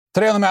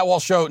Today on the Matt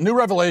Walsh Show, new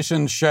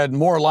revelations shed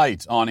more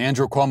light on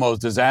Andrew Cuomo's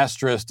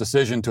disastrous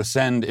decision to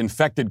send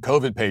infected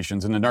COVID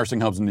patients into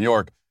nursing homes in New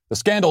York. The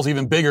scandal's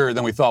even bigger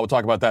than we thought. We'll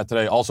talk about that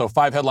today. Also,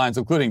 5 headlines,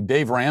 including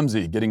Dave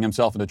Ramsey getting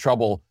himself into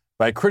trouble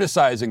by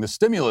criticizing the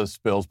stimulus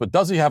bills. But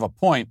does he have a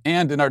point?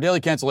 And in our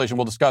daily cancellation,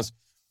 we'll discuss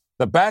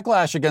the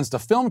backlash against a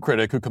film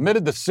critic who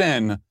committed the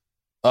sin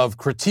of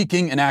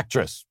critiquing an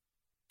actress.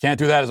 Can't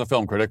do that as a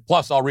film critic.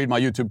 Plus, I'll read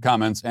my YouTube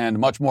comments and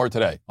much more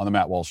today on the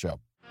Matt Walsh Show.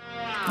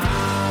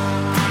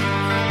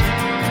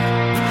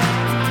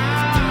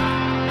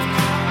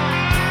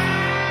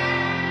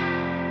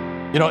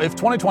 You know, if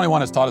 2021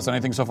 has taught us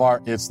anything so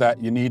far, it's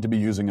that you need to be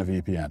using a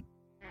VPN.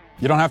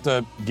 You don't have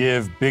to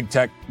give big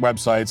tech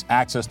websites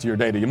access to your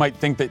data. You might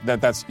think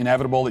that that's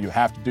inevitable, that you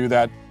have to do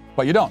that,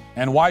 but you don't.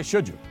 And why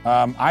should you?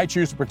 I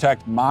choose to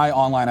protect my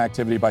online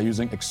activity by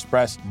using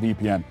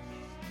ExpressVPN.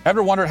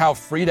 Ever wondered how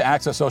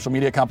free-to-access social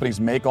media companies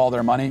make all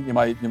their money? You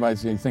might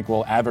think,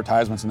 well,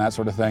 advertisements and that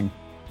sort of thing.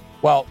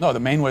 Well, no, the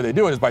main way they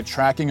do it is by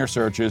tracking your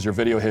searches, your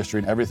video history,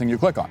 and everything you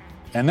click on.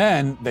 And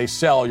then they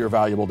sell your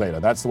valuable data.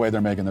 That's the way they're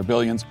making their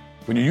billions.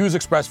 When you use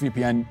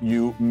ExpressVPN,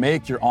 you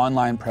make your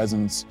online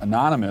presence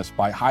anonymous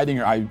by hiding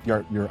your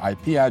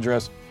IP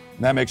address,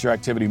 and that makes your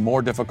activity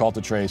more difficult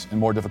to trace and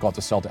more difficult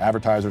to sell to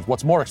advertisers.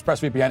 What's more,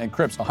 ExpressVPN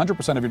encrypts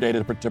 100% of your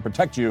data to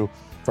protect you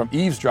from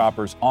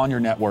eavesdroppers on your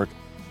network.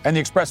 And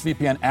the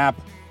ExpressVPN app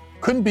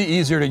couldn't be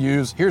easier to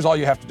use. Here's all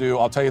you have to do.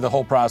 I'll tell you the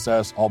whole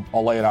process. I'll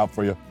lay it out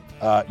for you.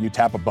 You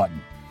tap a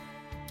button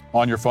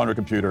on your phone or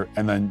computer,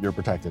 and then you're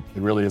protected.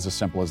 It really is as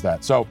simple as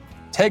that. So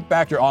take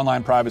back your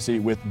online privacy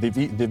with the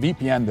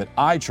VPN that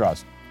I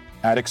trust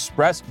at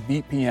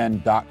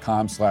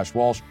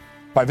expressvpn.com/Walsh.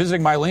 By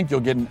visiting my link,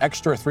 you'll get an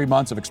extra 3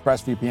 months of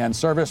ExpressVPN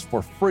service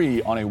for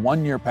free on a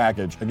 1-year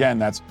package. Again,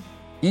 that's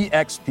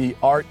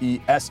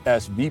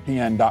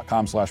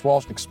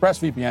expressvpn.com/Walsh,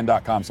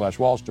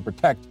 expressvpn.com/Walsh to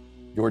protect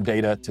your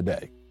data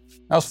today.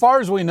 Now, as far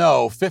as we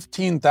know,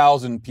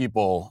 15,000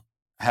 people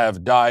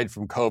have died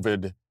from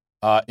COVID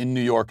in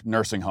New York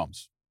nursing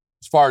homes.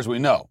 As far as we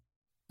know.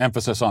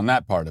 Emphasis on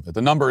that part of it.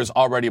 The number is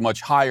already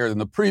much higher than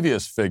the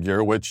previous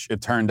figure, which it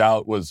turned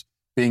out was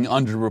being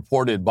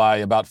underreported by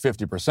about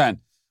 50%.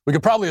 We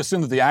could probably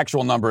assume that the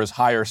actual number is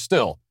higher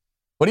still.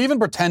 But even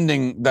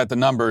pretending that the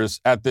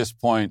numbers at this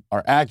point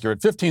are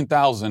accurate,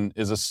 15,000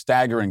 is a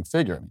staggering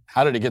figure.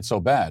 How did it get so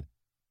bad?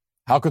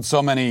 How could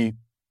so many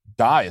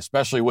die,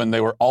 especially when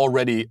they were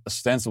already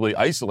ostensibly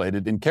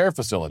isolated in care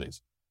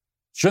facilities?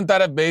 Shouldn't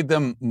that have made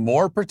them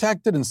more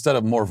protected instead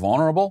of more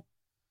vulnerable?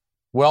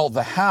 Well,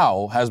 the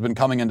how has been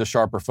coming into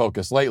sharper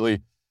focus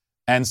lately,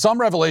 and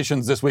some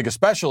revelations this week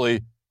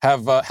especially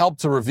have helped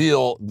to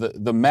reveal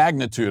the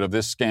magnitude of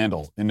this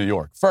scandal in New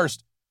York.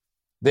 First,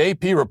 the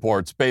AP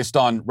reports, based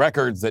on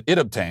records that it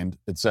obtained,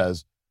 it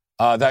says,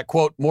 that,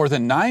 quote, more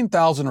than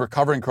 9,000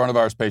 recovering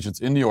coronavirus patients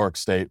in New York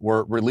State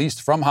were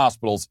released from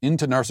hospitals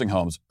into nursing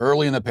homes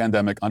early in the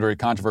pandemic under a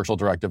controversial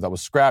directive that was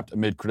scrapped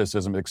amid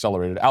criticism of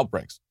accelerated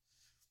outbreaks.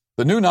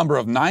 The new number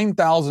of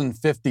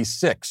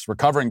 9,056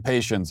 recovering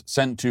patients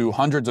sent to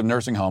hundreds of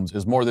nursing homes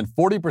is more than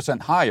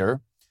 40% higher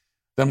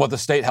than what the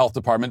state health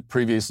department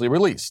previously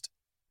released.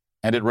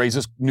 And it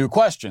raises new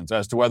questions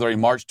as to whether a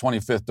March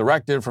 25th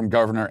directive from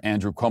Governor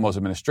Andrew Cuomo's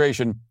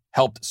administration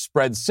helped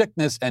spread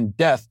sickness and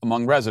death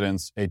among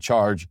residents, a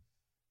charge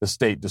the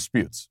state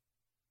disputes.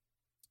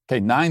 Okay,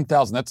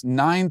 9,000. That's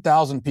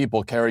 9,000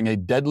 people carrying a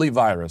deadly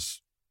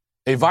virus.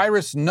 A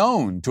virus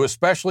known to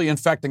especially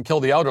infect and kill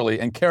the elderly,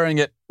 and carrying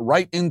it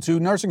right into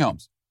nursing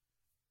homes.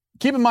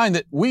 Keep in mind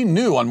that we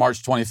knew on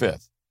March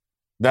 25th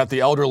that the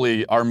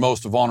elderly are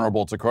most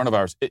vulnerable to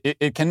coronavirus.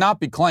 It cannot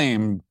be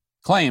claimed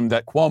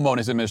that Cuomo and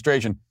his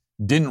administration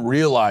didn't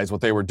realize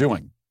what they were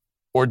doing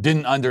or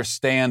didn't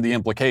understand the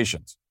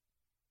implications.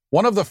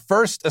 One of the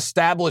first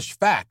established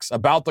facts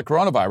about the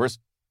coronavirus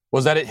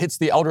was that it hits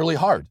the elderly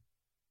hard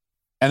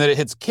and that it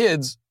hits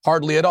kids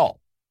hardly at all.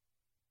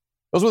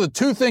 Those were the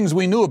two things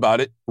we knew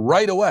about it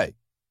right away.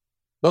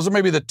 Those are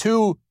maybe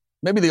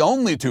the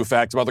only two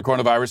facts about the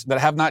coronavirus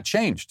that have not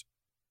changed.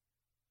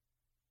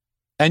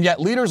 And yet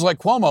leaders like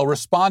Cuomo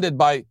responded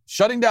by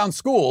shutting down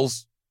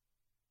schools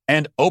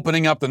and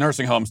opening up the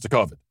nursing homes to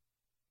COVID.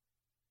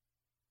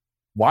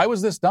 Why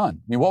was this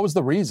done? I mean, what was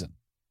the reason?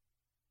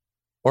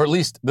 Or at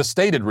least the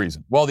stated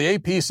reason? Well, the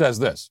AP says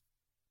this.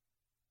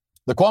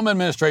 The Cuomo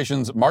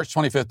administration's March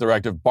 25th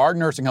directive barred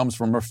nursing homes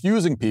from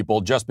refusing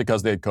people just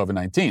because they had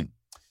COVID-19.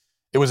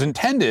 It was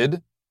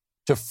intended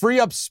to free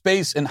up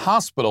space in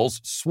hospitals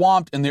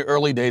swamped in the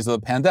early days of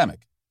the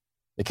pandemic.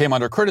 It came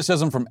under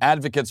criticism from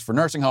advocates for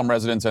nursing home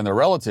residents and their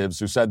relatives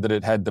who said that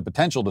it had the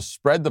potential to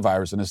spread the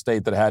virus in a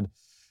state that had,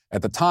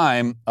 at the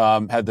time,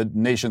 had the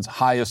nation's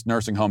highest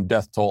nursing home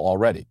death toll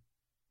already.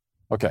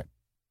 Okay.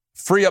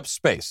 Free up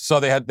space. So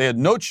they had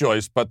no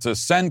choice but to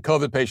send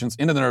COVID patients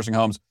into the nursing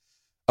homes,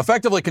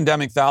 effectively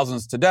condemning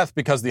thousands to death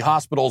because the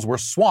hospitals were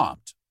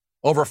swamped,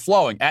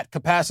 overflowing at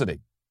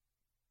capacity,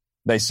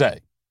 they say.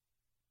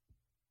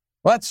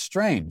 Well, that's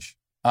strange.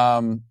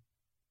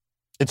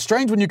 It's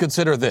strange when you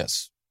consider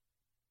this.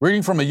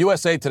 Reading from a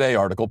USA Today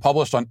article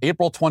published on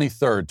April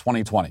 23rd,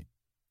 2020.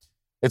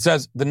 It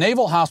says the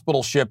naval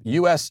hospital ship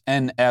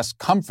USNS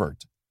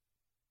Comfort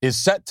is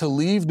set to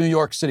leave New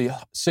York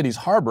City's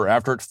harbor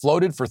after it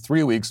floated for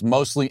 3 weeks,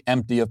 mostly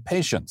empty of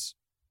patients.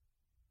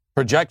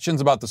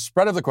 Projections about the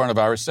spread of the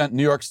coronavirus sent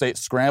New York State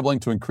scrambling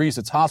to increase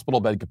its hospital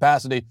bed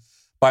capacity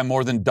by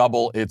more than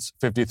double its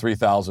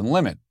 53,000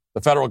 limit.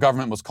 The federal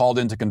government was called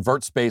in to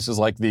convert spaces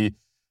like the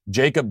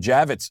Jacob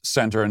Javits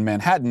Center in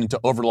Manhattan into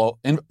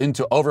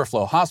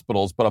overflow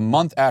hospitals, but a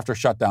month after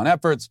shutdown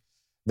efforts,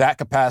 that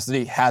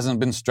capacity hasn't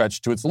been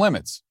stretched to its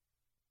limits.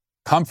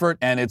 Comfort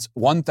and its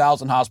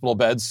 1,000 hospital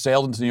beds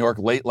sailed into New York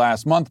late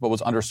last month, but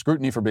was under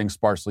scrutiny for being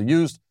sparsely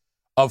used.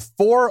 Of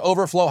 4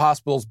 overflow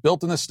hospitals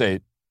built in the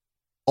state,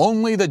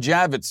 only the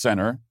Javits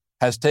Center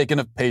has taken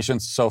of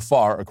patients so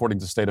far, according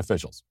to state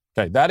officials.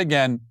 Okay, that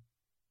again,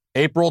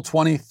 April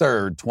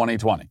 23rd,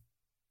 2020.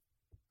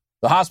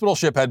 The hospital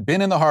ship had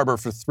been in the harbor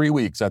for 3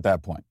 weeks at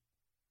that point.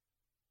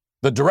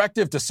 The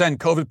directive to send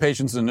COVID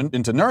patients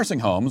into nursing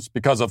homes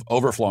because of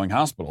overflowing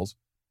hospitals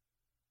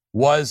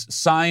was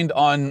signed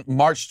on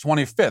March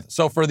 25th.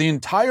 So for the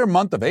entire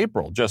month of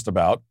April, just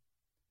about,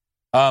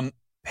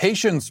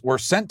 patients were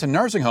sent to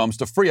nursing homes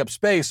to free up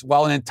space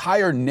while an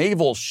entire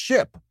naval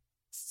ship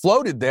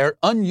floated there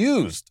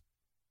unused,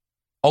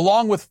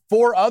 along with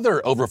 4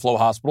 other overflow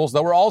hospitals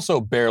that were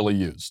also barely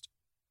used.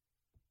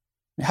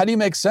 How do you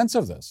make sense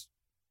of this?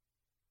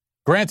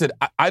 Granted,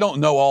 I don't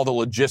know all the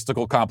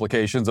logistical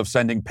complications of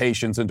sending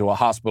patients into a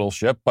hospital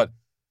ship, but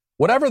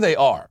whatever they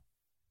are,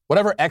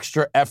 whatever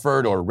extra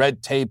effort or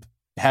red tape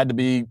had to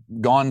be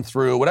gone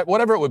through,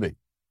 whatever it would be,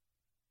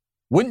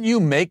 wouldn't you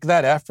make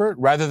that effort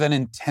rather than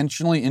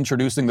intentionally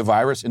introducing the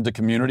virus into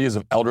communities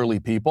of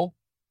elderly people?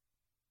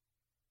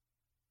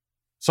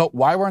 So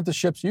why weren't the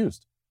ships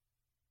used?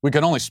 We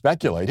can only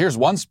speculate. Here's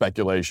one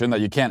speculation that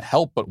you can't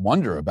help but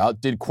wonder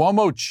about. Did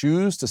Cuomo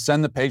choose to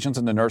send the patients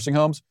into nursing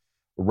homes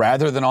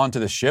rather than onto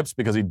the ships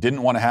because he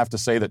didn't want to have to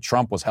say that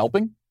Trump was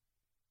helping?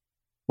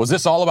 Was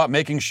this all about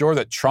making sure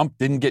that Trump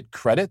didn't get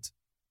credit?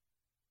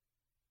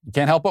 You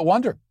can't help but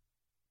wonder.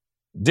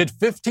 Did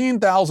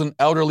 15,000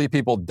 elderly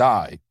people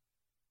die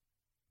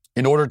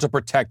in order to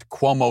protect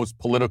Cuomo's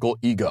political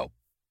ego?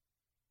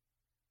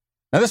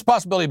 Now, this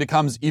possibility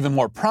becomes even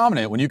more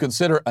prominent when you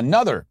consider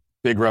another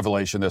big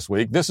revelation this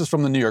week. This is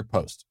from the New York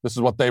Post. This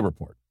is what they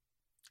report.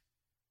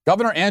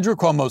 Governor Andrew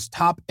Cuomo's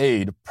top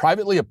aide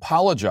privately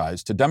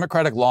apologized to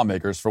Democratic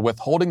lawmakers for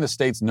withholding the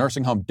state's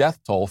nursing home death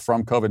toll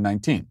from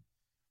COVID-19,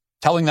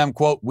 telling them,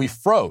 quote, "We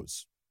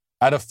froze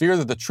out of fear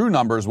that the true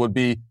numbers would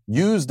be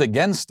used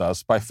against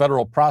us by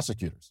federal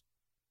prosecutors."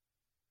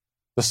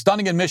 The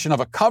stunning admission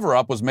of a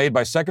cover-up was made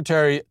by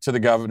Secretary to the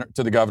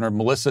Governor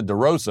Melissa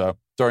DeRosa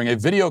during a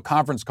video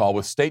conference call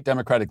with state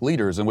Democratic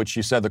leaders in which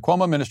she said the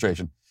Cuomo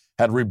administration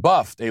had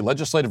rebuffed a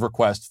legislative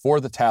request for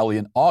the tally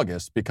in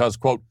August because,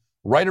 quote,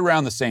 "right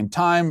around the same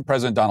time,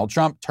 President Donald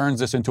Trump turns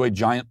this into a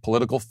giant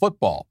political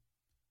football,"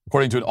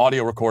 according to an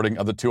audio recording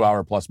of the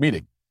 2-hour-plus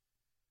meeting.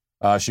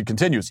 She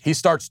continues, "He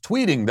starts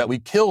tweeting that we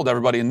killed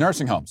everybody in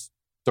nursing homes,"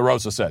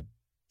 DeRosa said.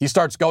 "He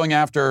starts going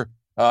after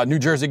New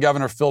Jersey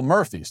Governor Phil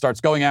Murphy,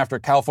 starts going after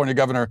California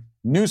Governor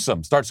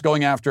Newsom, starts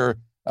going after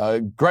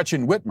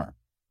Gretchen Whitmer."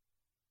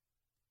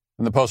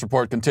 And the Post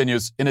report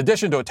continues, "In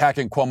addition to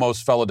attacking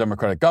Cuomo's fellow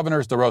Democratic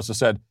governors," DeRosa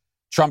said,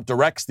 "Trump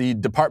directs the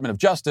Department of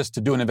Justice to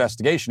do an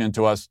investigation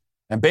into us,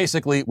 and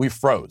basically we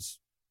froze."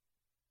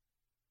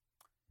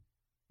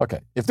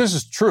 Okay, if this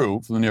is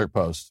true from the New York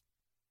Post,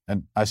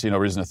 and I see no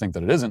reason to think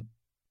that it isn't,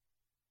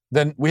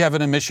 then we have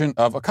an admission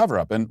of a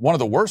cover-up, and one of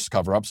the worst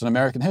cover-ups in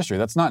American history.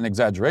 That's not an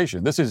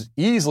exaggeration. This is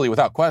easily,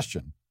 without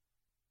question,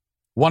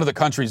 one of the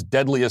country's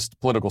deadliest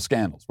political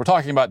scandals. We're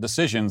talking about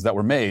decisions that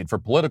were made for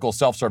political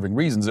self-serving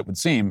reasons, it would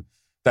seem,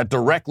 that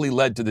directly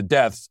led to the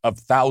deaths of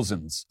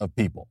thousands of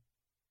people.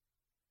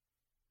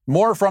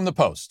 More from the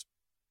Post.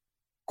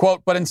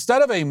 Quote, "But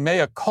instead of a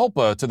mea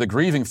culpa to the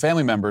grieving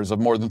family members of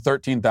more than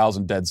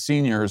 13,000 dead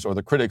seniors or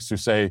the critics who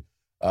say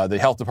the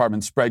health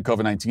department spread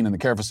COVID-19 in the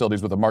care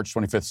facilities with a March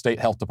 25th state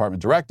health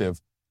department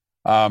directive,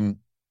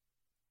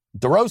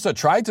 DeRosa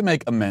tried to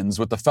make amends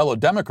with the fellow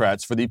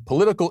Democrats for the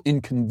political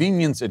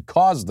inconvenience it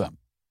caused them.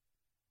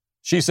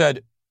 She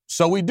said,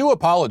 "So we do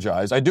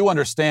apologize. I do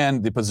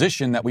understand the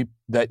position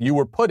that you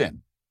were put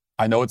in.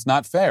 I know it's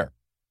not fair.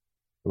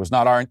 It was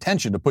not our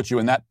intention to put you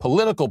in that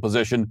political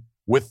position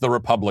with the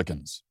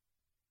Republicans."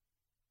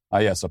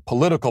 Yes, a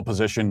political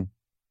position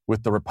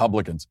with the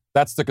Republicans.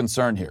 That's the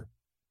concern here.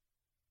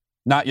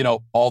 Not,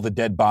 all the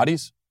dead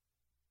bodies.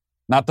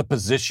 Not the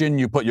position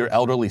you put your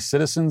elderly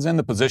citizens in,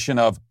 the position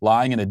of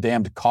lying in a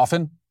damned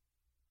coffin.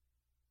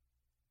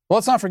 Well,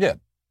 let's not forget,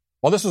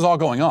 while this was all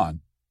going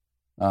on,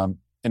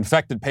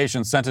 infected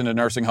patients sent into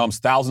nursing homes,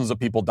 thousands of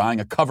people dying,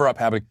 a cover-up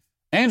happening,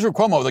 Andrew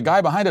Cuomo, the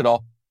guy behind it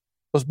all,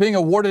 was being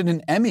awarded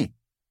an Emmy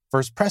for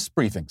his press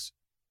briefings.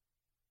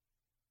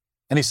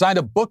 And he signed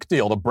a book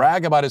deal to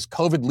brag about his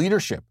COVID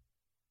leadership.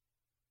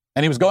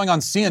 And he was going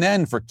on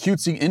CNN for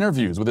cutesy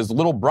interviews with his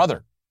little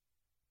brother.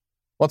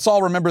 Let's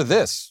all remember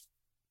this.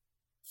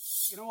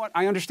 You know what?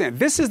 I understand.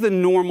 This is the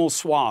normal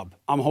swab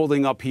I'm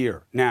holding up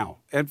here now,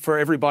 and for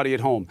everybody at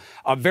home.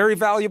 A very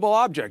valuable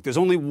object. There's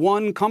only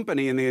one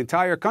company in the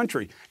entire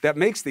country that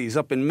makes these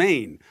up in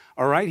Maine.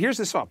 All right, here's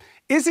the swab.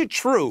 Is it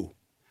true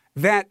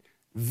that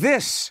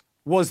this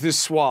was the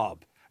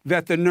swab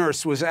that the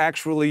nurse was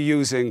actually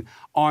using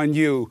on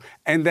you,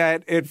 and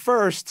that at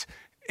first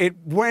it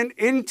went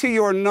into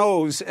your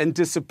nose and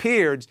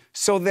disappeared,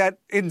 so that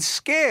in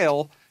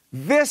scale,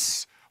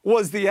 this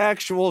was the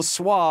actual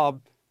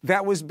swab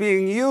that was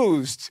being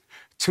used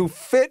to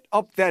fit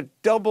up that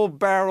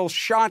double-barrel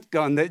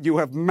shotgun that you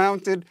have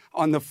mounted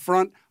on the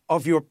front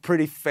of your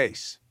pretty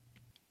face?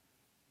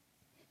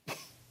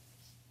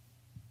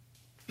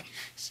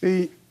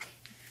 See,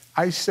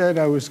 I said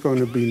I was going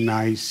to be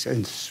nice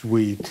and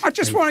sweet. I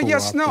just want a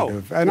yes,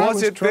 no.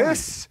 Was it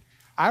this?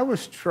 I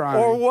was trying.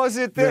 Or was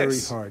it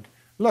this? Very hard.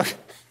 Look.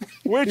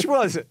 Which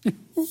was it?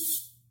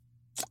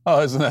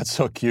 Oh, isn't that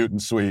so cute and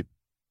sweet?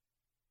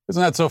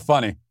 Isn't that so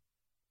funny?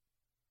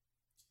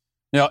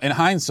 You know, in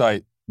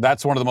hindsight,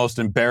 that's one of the most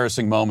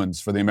embarrassing moments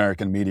for the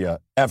American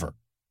media ever.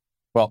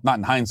 Well, not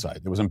in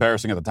hindsight. It was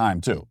embarrassing at the time,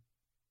 too.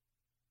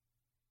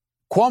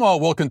 Cuomo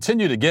will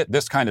continue to get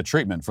this kind of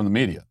treatment from the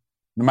media,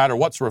 no matter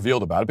what's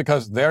revealed about it,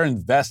 because they're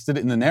invested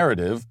in the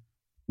narrative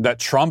that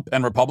Trump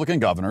and Republican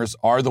governors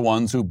are the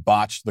ones who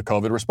botched the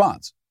COVID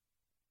response.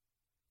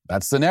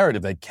 That's the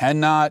narrative. They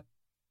cannot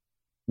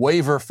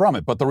waver from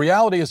it. But the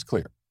reality is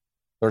clear.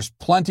 There's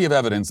plenty of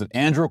evidence that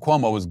Andrew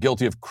Cuomo is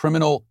guilty of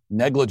criminal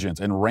negligence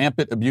and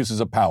rampant abuses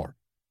of power.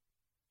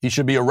 He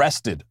should be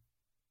arrested,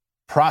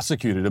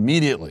 prosecuted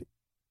immediately.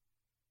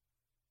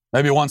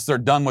 Maybe once they're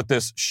done with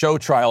this show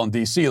trial in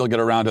D.C., they'll get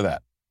around to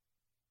that.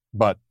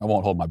 But I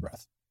won't hold my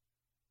breath.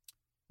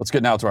 Let's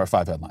get now to our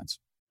 5 headlines.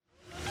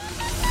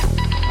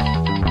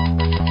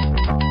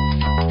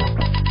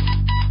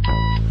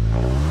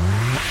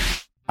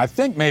 I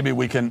think maybe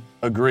we can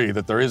agree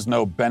that there is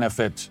no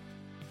benefit,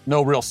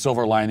 no real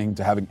silver lining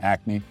to having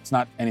acne. It's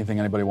not anything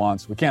anybody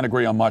wants. We can't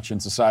agree on much in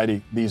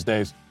society these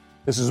days.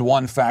 This is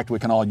one fact we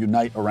can all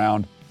unite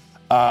around.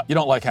 You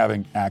don't like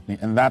having acne,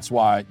 and that's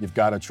why you've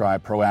got to try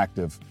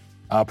Proactiv.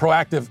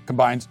 Proactiv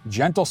combines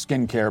gentle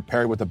skincare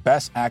paired with the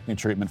best acne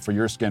treatment for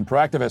your skin.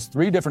 Proactiv has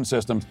 3 different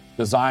systems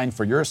designed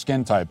for your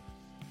skin type.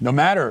 No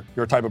matter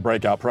your type of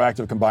breakout,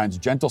 Proactiv combines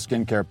gentle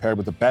skincare paired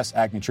with the best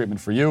acne treatment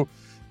for you.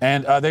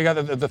 And they got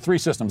the 3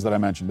 systems that I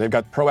mentioned. They've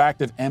got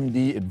Proactiv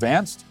MD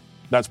Advanced.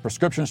 That's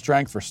prescription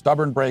strength for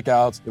stubborn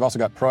breakouts. They've also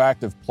got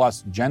Proactiv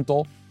Plus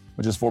Gentle,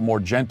 which is for more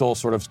gentle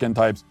sort of skin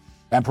types.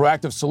 And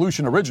Proactiv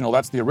Solution Original,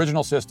 that's the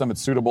original system.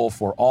 It's suitable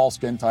for all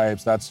skin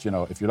types. That's,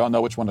 if you don't know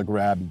which one to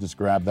grab, you just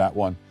grab that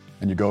one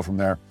and you go from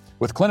there.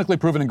 With clinically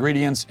proven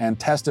ingredients and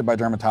tested by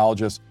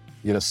dermatologists,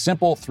 you get a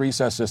simple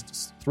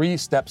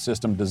 3-step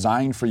system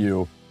designed for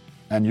you,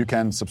 and you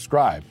can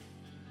subscribe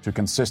to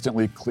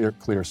consistently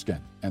clear skin.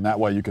 And that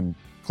way you can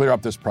clear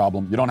up this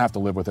problem. You don't have to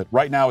live with it.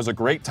 Right now is a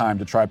great time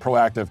to try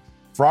Proactiv.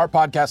 For our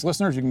podcast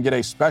listeners, you can get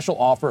a special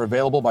offer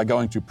available by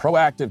going to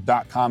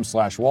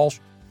proactiv.com/Walsh.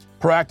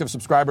 Proactiv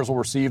subscribers will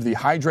receive the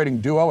Hydrating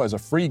Duo as a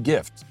free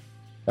gift.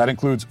 That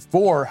includes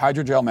 4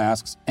 hydrogel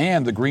masks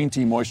and the green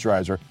tea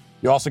moisturizer.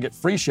 You also get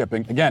free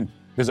shipping. Again,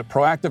 visit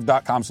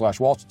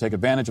proactiv.com/Walsh to take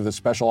advantage of this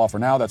special offer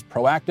now. That's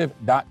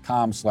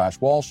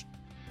proactiv.com/Walsh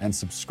and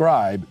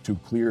subscribe to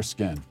Clear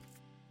Skin.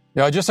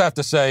 I just have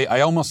to say,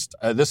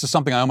 this is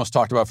something I almost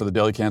talked about for the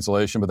daily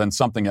cancellation, but then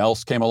something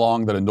else came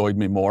along that annoyed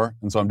me more,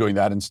 and so I'm doing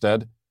that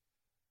instead.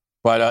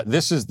 But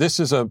this is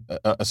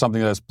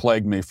something that has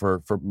plagued me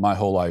for my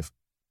whole life.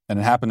 And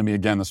it happened to me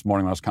again this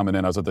morning when I was coming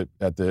in. I was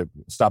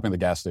stopping at the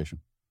gas station.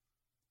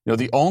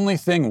 The only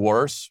thing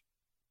worse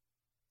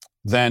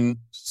than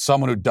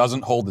someone who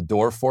doesn't hold the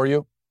door for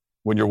you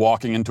when you're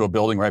walking into a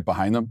building right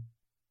behind them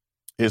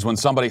is when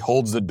somebody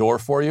holds the door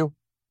for you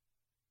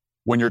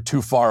when you're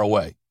too far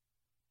away.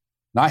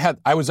 Now,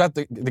 I was at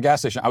the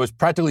gas station. I was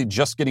practically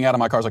just getting out of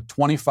my car. I was like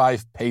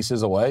 25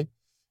 paces away.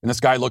 And this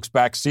guy looks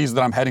back, sees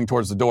that I'm heading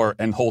towards the door,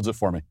 and holds it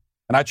for me.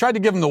 And I tried to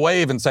give him the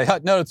wave and say,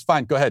 no, it's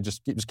fine. Go ahead.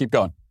 Just keep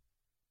going.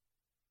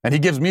 And he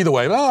gives me the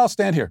wave. Oh, I'll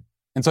stand here.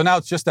 And so now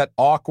it's just that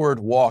awkward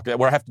walk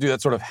where I have to do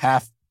that sort of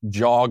half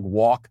jog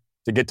walk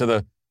to get to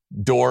the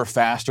door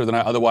faster than I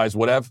otherwise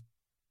would have.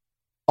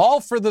 All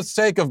for the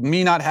sake of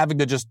me not having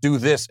to just do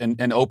this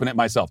and open it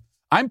myself.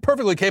 I'm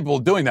perfectly capable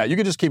of doing that. You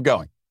can just keep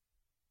going.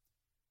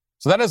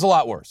 So that is a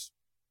lot worse.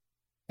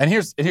 And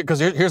here's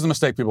the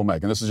mistake people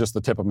make, and this is just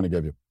the tip I'm going to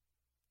give you.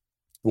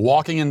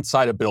 Walking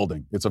inside a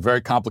building, it's a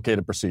very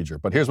complicated procedure,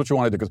 but here's what you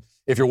want to do. Because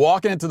if you're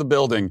walking into the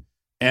building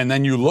and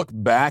then you look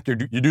back, you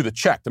do the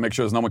check to make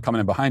sure there's no one coming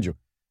in behind you.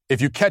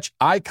 If you catch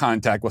eye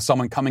contact with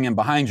someone coming in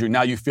behind you,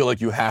 now you feel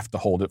like you have to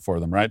hold it for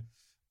them, right?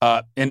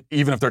 And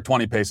even if they're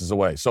 20 paces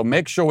away. So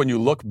make sure when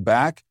you look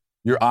back,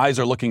 your eyes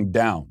are looking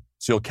down,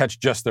 so you'll catch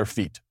just their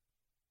feet.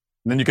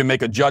 And then you can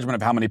make a judgment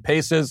of how many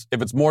paces.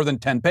 If it's more than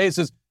 10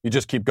 paces, you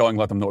just keep going,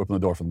 let them open the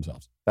door for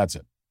themselves. That's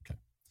it. Okay.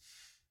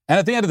 And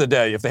at the end of the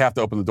day, if they have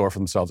to open the door for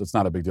themselves, it's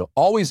not a big deal.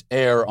 Always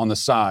err on the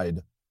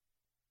side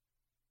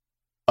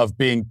of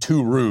being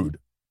too rude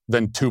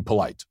than too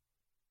polite.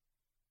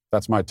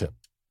 That's my tip.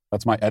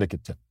 That's my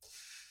etiquette tip.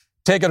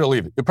 Take it or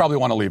leave it. You probably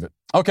want to leave it.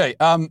 Okay,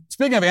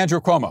 speaking of Andrew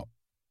Cuomo,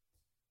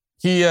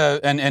 he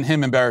and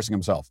him embarrassing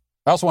himself.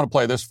 I also want to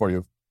play this for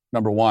you.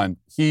 Number one,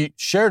 he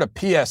shared a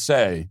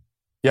PSA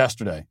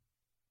yesterday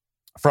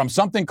from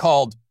something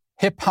called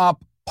Hip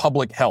Hop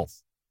Public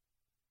Health.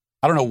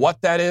 I don't know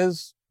what that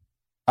is.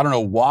 I don't know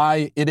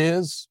why it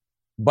is,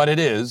 but it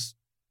is.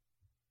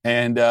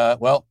 And,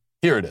 well,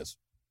 here it is.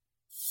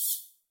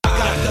 I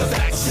got the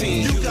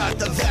vaccine, you got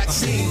the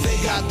vaccine, they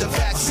got the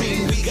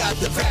vaccine, we got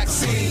the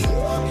vaccine.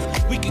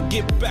 We can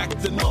get back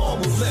to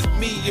normal, let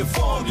me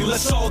inform you,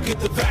 let's all get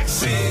the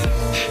vaccine.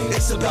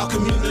 It's about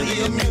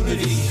community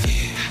immunity.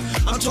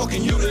 I'm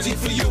talking unity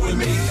for you and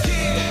me.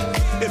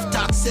 If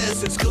Doc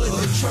says it's good,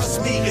 then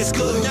trust me, it's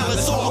good. Now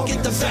let's all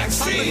get the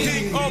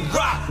vaccine.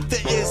 Alright,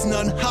 there is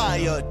none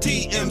higher.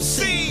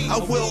 DMC, I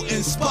will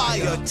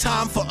inspire.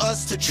 Time for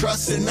us to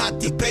trust and not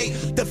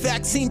debate. The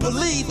vaccine,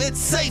 believe it's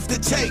safe to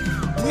take.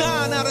 9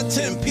 out of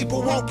 10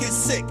 people won't get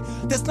sick.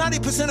 That's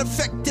 90%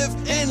 effective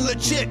and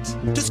legit.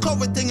 This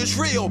COVID thing is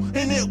real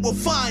and it will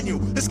find you.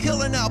 It's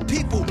killing our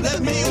people.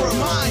 Let me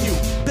remind you.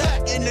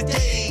 Back in the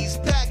days,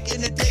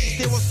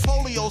 there was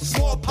polio,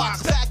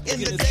 smallpox. Back in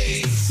the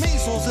days,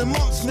 measles and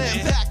mumps,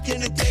 man. Back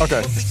in the days,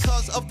 okay.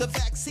 Because of the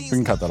vaccine. We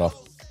can cut that off.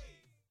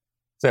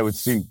 Say we've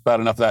seen about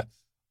enough of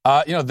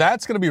that.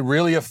 That's going to be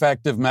really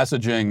effective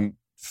messaging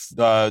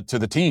to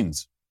the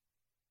teens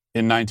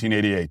in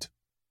 1988.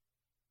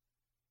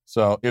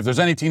 So if there's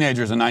any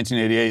teenagers in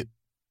 1988,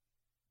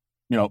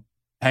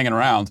 hanging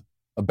around,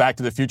 a Back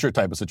to the Future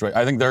type of situation,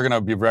 I think they're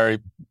going to be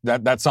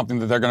that's something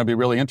that they're going to be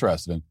really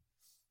interested in.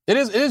 It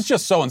is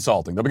just so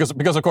insulting, though,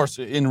 because of course,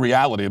 in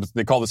reality,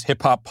 they call this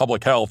Hip Hop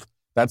Public Health.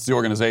 That's the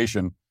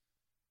organization.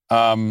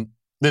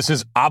 This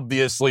is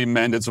obviously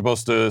meant. It's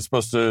supposed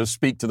to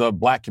speak to the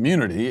black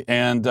community,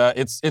 and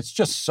it's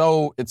just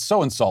so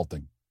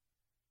insulting.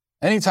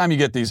 Anytime you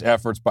get these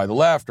efforts by the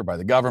left or by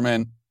the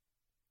government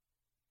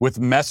with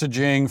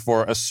messaging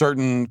for a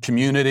certain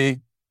community,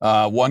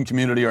 one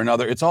community or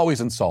another, it's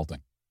always insulting.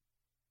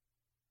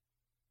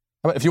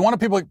 If you want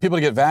people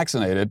to get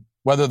vaccinated,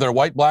 whether they're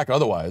white, black, or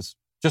otherwise,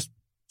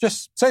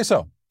 just say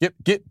so.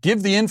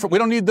 Give the info. We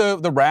don't need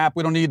the rap.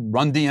 We don't need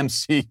Run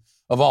DMC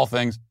of all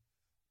things.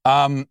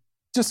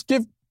 Just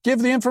give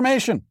the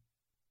information.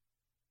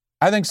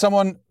 I think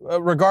someone,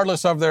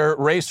 regardless of their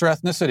race or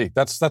ethnicity,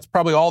 that's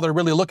probably all they're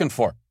really looking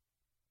for,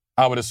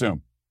 I would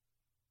assume.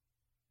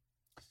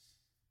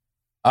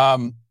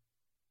 And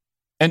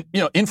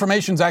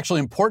information's actually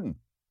important.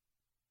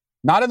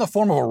 Not in the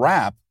form of a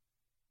rap,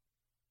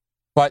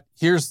 but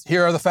here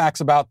are the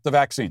facts about the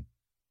vaccine.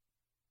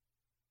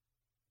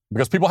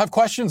 Because people have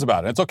questions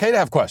about it. It's okay to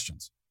have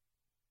questions.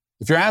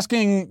 If you're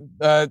asking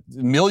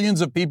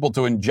millions of people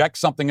to inject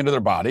something into their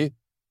body,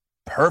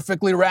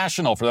 perfectly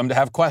rational for them to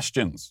have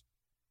questions.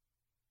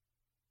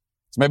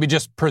 So maybe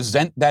just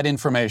present that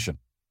information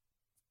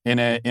in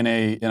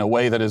a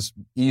way that is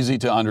easy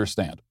to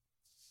understand.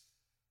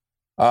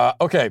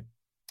 Okay.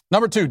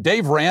 Number 2,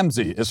 Dave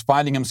Ramsey is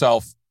finding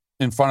himself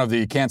in front of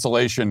the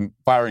cancellation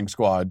firing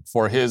squad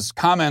for his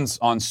comments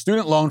on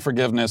student loan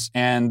forgiveness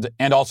and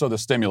also the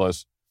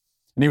stimulus.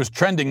 And he was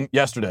trending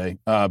yesterday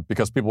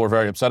because people were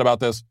very upset about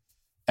this.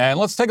 And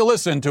let's take a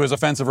listen to his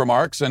offensive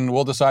remarks, and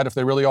we'll decide if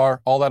they really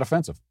are all that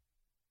offensive.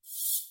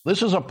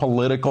 This is a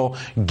political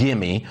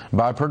gimme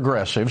by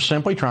progressives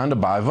simply trying to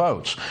buy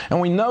votes.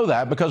 And we know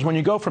that because when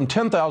you go from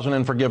 $10,000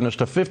 in forgiveness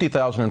to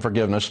 $50,000 in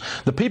forgiveness,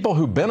 the people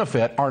who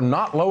benefit are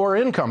not lower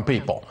income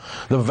people.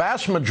 The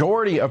vast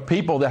majority of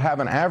people that have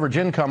an average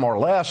income or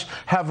less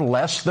have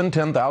less than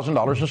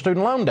 $10,000 in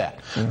student loan debt.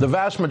 Mm-hmm. The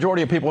vast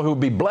majority of people who would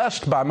be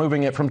blessed by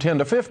moving it from 10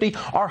 to 50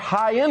 are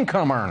high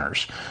income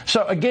earners.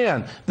 So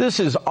again, this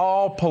is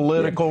all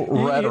political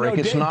rhetoric.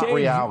 It's not Dave,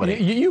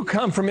 reality. You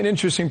come from an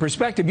interesting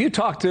perspective. You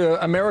talk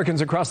to Americans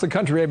across the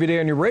country every day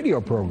on your radio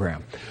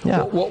program.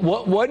 Yeah.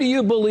 What do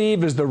you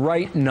believe is the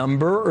right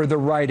number or the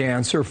right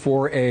answer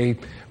for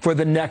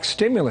the next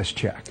stimulus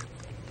check?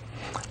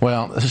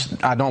 Well,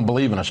 I don't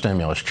believe in a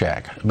stimulus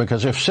check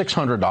because if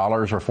 $600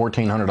 or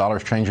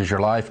 $1,400 changes your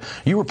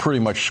life, you were pretty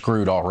much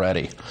screwed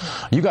already.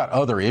 You got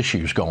other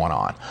issues going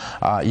on.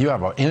 You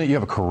have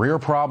a career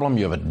problem,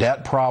 you have a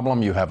debt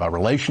problem, you have a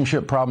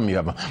relationship problem, you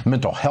have a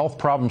mental health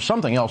problem.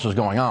 Something else is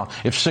going on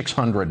if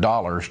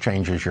 $600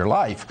 changes your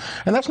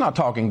life. And that's not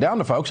talking down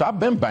to folks. I've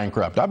been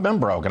bankrupt. I've been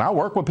broke. And I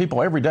work with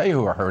people every day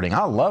who are hurting.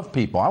 I love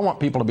people. I want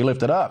people to be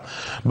lifted up.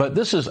 But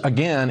this is,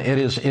 again, it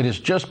is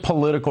just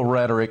political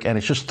rhetoric, and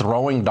it's just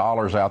throwing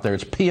dollars out there.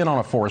 It's peeing on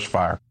a forest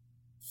fire.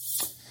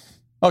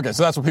 Okay,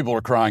 so that's what people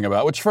are crying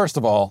about, which, first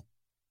of all,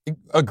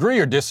 agree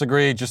or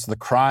disagree, just the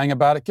crying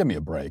about it, give me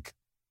a break.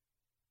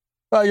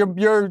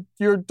 You're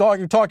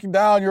talking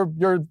down,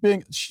 you're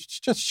being,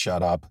 just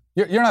shut up.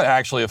 You're not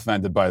actually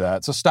offended by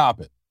that, so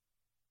stop it.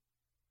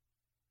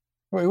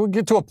 We'll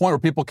get to a point where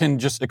people can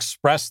just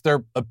express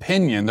their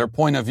opinion, their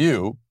point of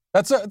view.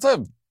 It's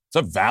a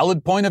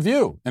valid point of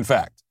view, in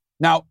fact.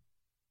 Now,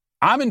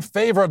 I'm in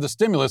favor of the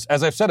stimulus,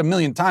 as I've said a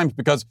million times,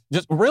 because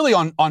just really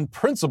on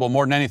principle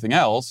more than anything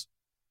else,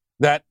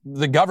 that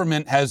the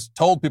government has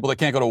told people they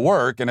can't go to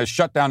work and has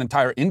shut down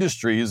entire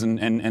industries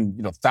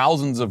and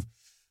thousands of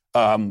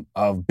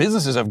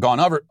businesses have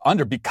gone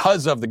under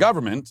because of the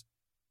government.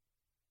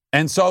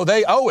 And so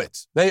they owe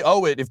it. They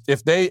owe it.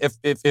 If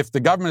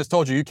the government has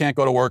told you can't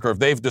go to work, or if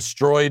they've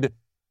destroyed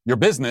your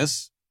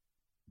business,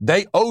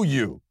 they owe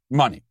you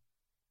money.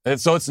 And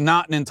so it's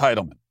not an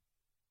entitlement.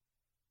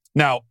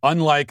 Now,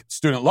 unlike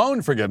student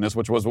loan forgiveness,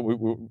 which was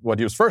what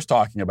he was first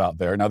talking about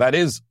there, now that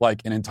is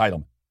like an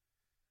entitlement.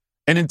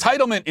 An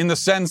entitlement in the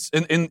sense,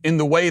 in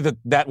the way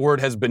that word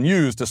has been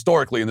used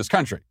historically in this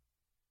country,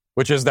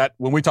 which is that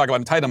when we talk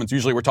about entitlements,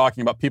 usually we're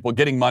talking about people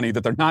getting money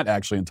that they're not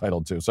actually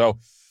entitled to. So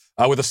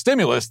with a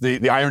stimulus,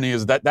 the irony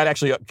is that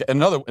actually,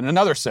 in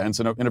another sense,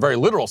 in a very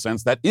literal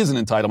sense, that is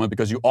an entitlement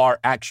because you are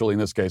actually, in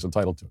this case,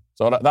 entitled to it.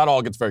 So that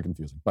all gets very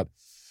confusing. But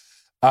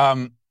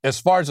as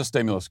far as the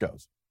stimulus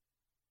goes,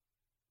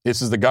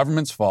 this is the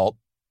government's fault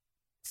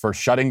for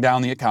shutting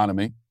down the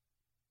economy,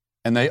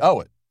 and they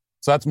owe it.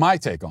 So that's my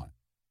take on it.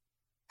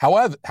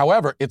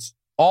 However, it's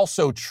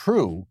also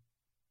true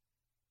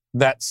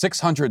that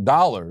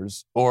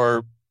 $600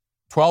 or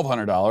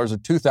 $1,200 or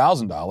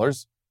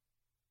 $2,000,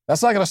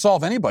 that's not going to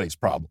solve anybody's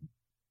problem.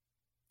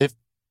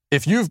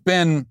 If you've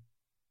been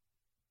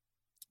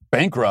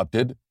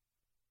bankrupted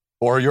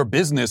or your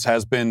business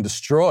has been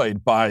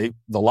destroyed by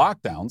the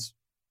lockdowns,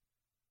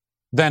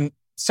 then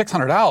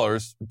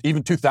 $600,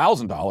 even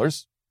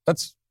 $2,000,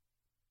 that's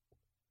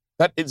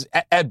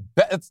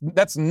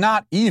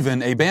not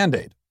even a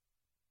Band-Aid.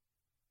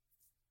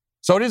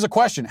 So it is a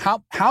question.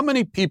 How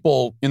many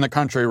people in the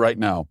country right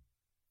now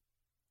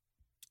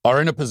are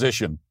in a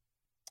position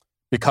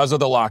because of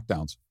the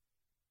lockdowns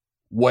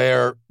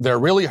where they're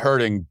really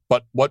hurting,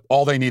 but what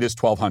all they need is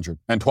 $1,200,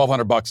 and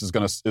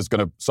 $1,200 is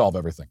gonna solve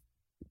everything?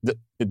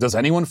 Does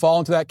anyone fall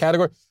into that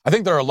category? I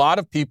think there are a lot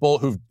of people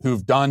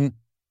who've done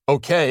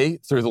okay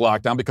through the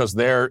lockdown because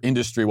their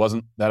industry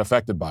wasn't that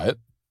affected by it.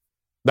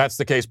 That's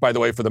the case, by the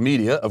way, for the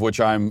media, of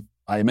which I am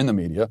in the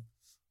media.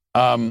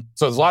 So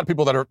there's a lot of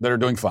people that are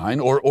doing fine,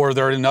 or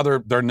they're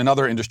in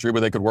another industry where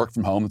they could work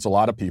from home. It's a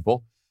lot of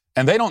people,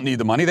 and they don't need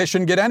the money. They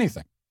shouldn't get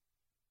anything.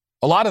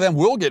 A lot of them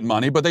will get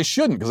money, but they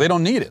shouldn't because they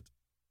don't need it.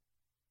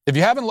 If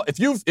you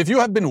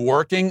have been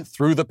working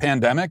through the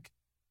pandemic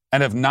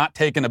and have not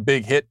taken a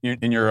big hit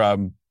in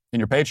your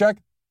paycheck,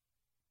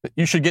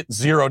 you should get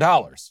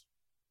 $0.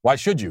 Why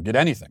should you get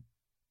anything?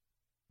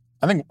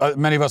 I think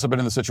many of us have been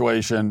in the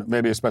situation,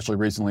 maybe especially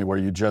recently, where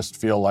you just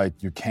feel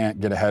like you can't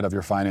get ahead of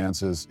your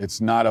finances.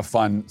 It's not a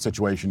fun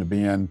situation to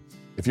be in.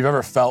 If you've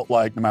ever felt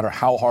like no matter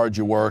how hard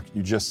you work,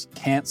 you just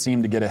can't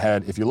seem to get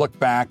ahead. If you look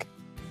back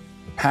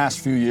the past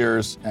few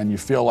years and you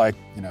feel like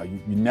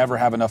you never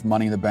have enough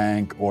money in the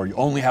bank, or you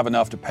only have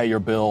enough to pay your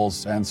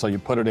bills, and so you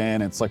put it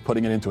in, it's like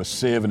putting it into a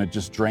sieve and it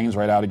just drains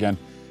right out again.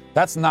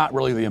 That's not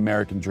really the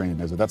American dream,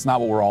 is it? That's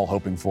not what we're all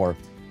hoping for.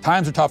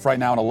 Times are tough right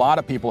now, and a lot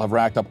of people have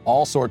racked up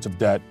all sorts of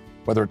debt,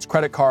 whether it's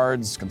credit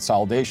cards,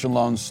 consolidation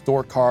loans,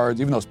 store cards,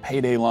 even those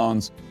payday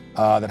loans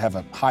that have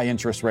a high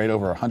interest rate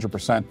over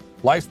 100%.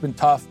 Life's been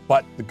tough,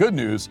 but the good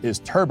news is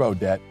Turbo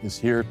Debt is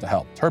here to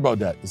help. Turbo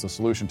Debt is the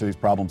solution to these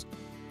problems.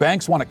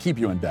 Banks want to keep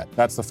you in debt.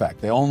 That's the fact.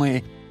 They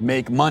only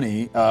make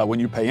money when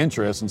you pay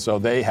interest, and so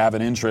they have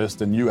an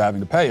interest in you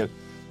having to pay it.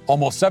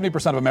 Almost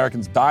 70% of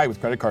Americans die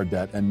with credit card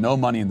debt and no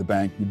money in the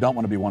bank. You don't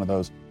want to be one of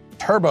those.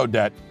 Turbo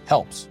Debt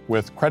helps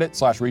with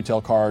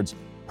credit/retail cards,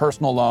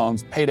 personal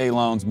loans, payday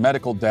loans,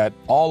 medical debt,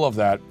 all of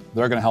that.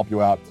 They're going to help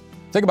you out.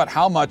 Think about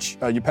how much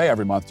you pay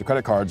every month to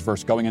credit cards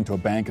versus going into a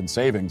bank and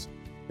savings.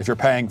 If you're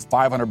paying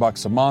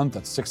 $500 a month,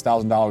 that's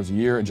 $6,000 a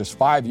year. In just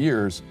 5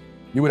 years,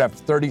 you would have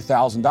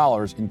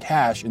 $30,000 in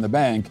cash in the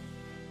bank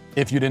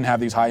if you didn't have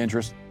these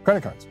high-interest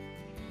credit cards.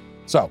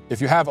 So if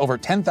you have over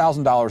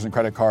 $10,000 in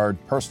credit card,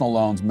 personal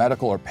loans,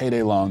 medical, or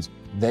payday loans,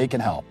 they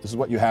can help. This is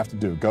what you have to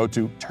do. Go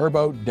to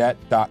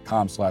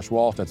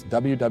turbodebt.com/Walsh. That's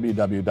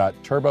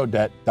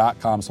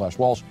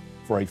www.turbodebt.com/Walsh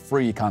for a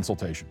free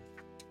consultation.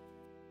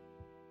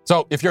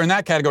 So if you're in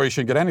that category, you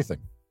shouldn't get anything.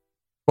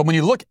 But when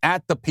you look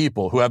at the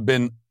people who have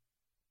been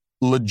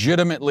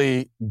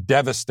legitimately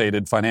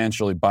devastated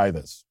financially by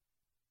this,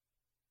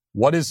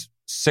 what is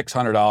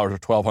 $600 or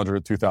 $1,200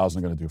 or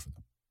 $2,000 going to do for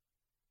them?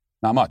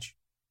 Not much.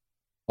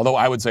 Although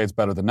I would say it's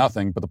better than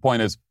nothing. But the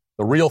point is,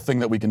 the real thing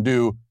that we can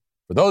do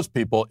for those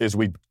people is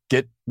we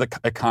get the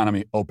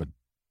economy open.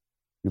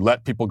 You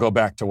let people go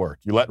back to work.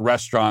 You let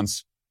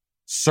restaurants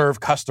serve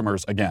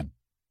customers again.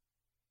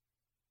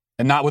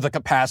 And not with a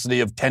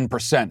capacity of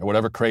 10% or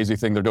whatever crazy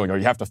thing they're doing. Or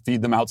you have to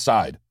feed them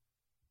outside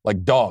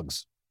like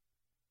dogs.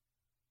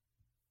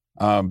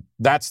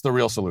 That's the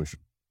real solution.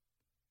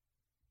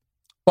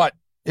 But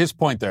his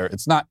point there,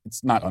 it's not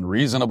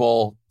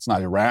unreasonable. It's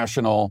not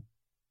irrational.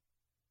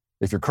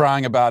 If you're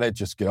crying about it,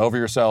 just get over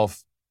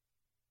yourself.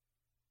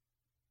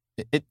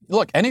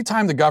 Look,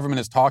 anytime the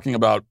government is talking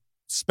about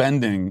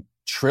spending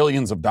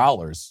trillions of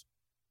dollars,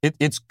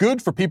 it's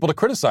good for people to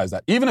criticize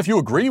that, even if you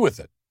agree with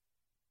it.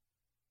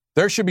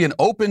 There should be an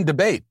open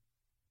debate.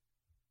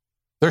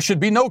 There should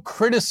be no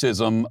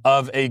criticism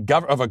of a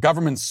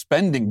government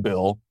spending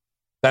bill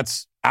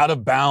that's out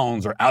of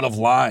bounds or out of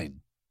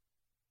line.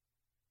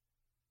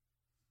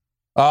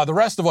 The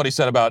rest of what he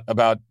said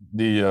about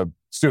the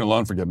student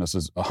loan forgiveness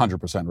is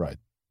 100% right.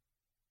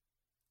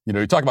 You know,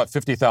 you talk about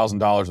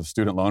 $50,000 of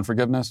student loan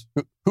forgiveness.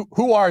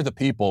 Who are the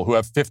people who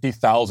have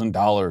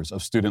 $50,000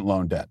 of student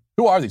loan debt?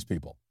 Who are these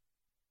people?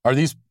 Are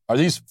these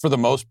for the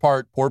most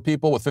part poor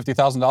people with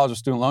 $50,000 of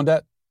student loan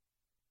debt,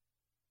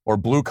 or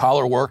blue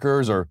collar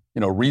workers, or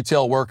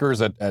retail workers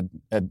at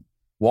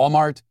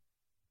Walmart?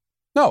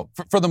 No,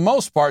 for the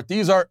most part,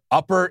 these are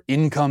upper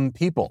income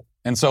people,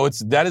 and so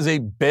that is a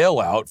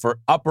bailout for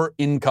upper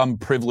income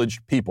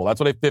privileged people. That's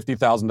what a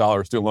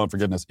 $50,000 student loan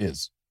forgiveness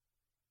is.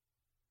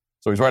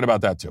 So he's right about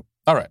that too.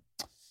 All right.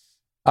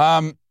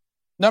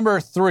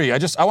 Number 3,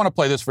 I want to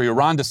play this for you.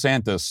 Ron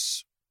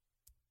DeSantis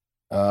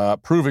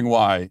proving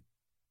why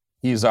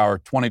he's our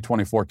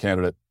 2024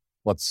 candidate.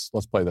 Let's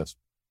play this.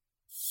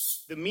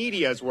 The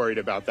media is worried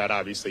about that,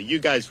 obviously. You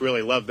guys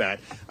really love that.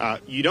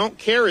 You don't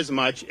care as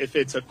much if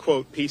it's a,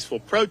 quote,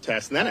 peaceful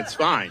protest, and then it's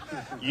fine.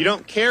 You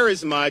don't care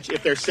as much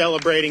if they're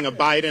celebrating a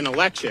Biden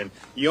election.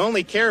 You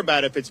only care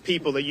about if it's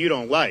people that you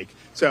don't like.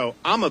 So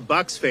I'm a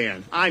Bucks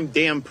fan. I'm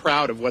damn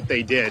proud of what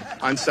they did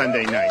on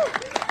Sunday night.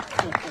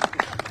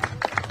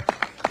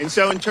 And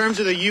so in terms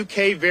of the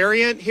UK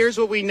variant, here's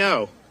what we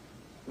know.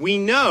 We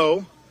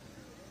know,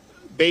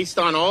 based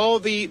on all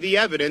the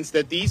evidence,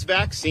 that these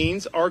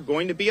vaccines are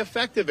going to be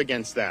effective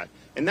against that.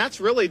 And that's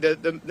really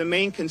the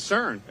main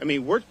concern. I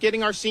mean, we're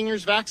getting our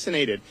seniors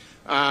vaccinated.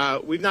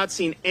 We've not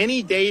seen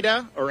any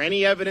data or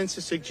any evidence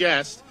to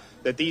suggest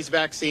that these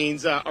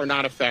vaccines are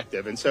not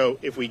effective. And so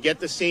if we get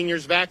the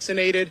seniors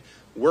vaccinated,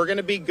 we're going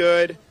to be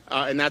good,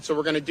 and that's what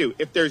we're going to do.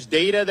 If there's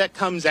data that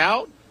comes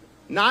out,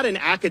 not an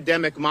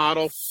academic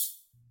model.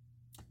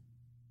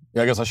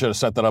 Yeah, I guess I should have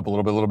set that up a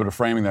little bit of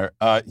framing there.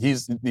 He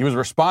was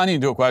responding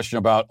to a question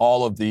about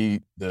all of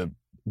the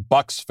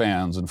Bucks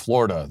fans in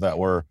Florida that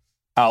were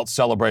out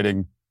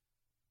celebrating,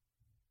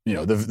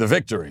 the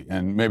victory,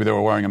 and maybe they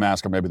were wearing a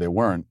mask or maybe they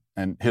weren't.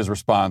 And his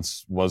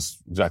response was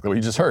exactly what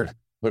you just heard.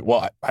 Like,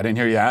 well, I didn't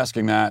hear you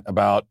asking that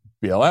about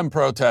BLM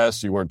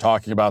protests. You weren't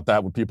talking about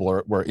that when people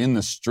were in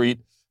the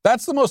street.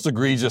 That's the most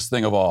egregious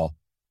thing of all,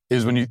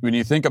 is when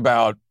you think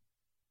about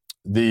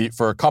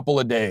for a couple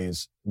of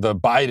days, the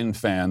Biden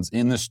fans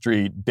in the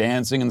street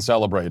dancing and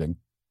celebrating.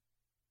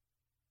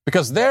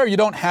 Because there you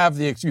don't have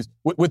the excuse.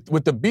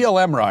 With the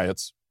BLM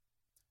riots,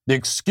 the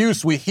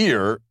excuse we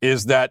hear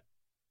is that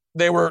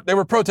they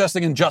were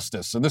protesting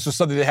injustice, and this was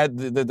something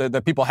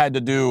that people had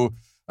to do.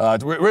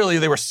 Really,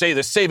 they're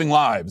saving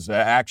lives.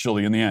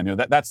 Actually, in the end,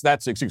 that's the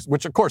excuse,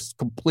 which of course is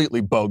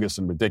completely bogus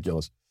and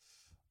ridiculous.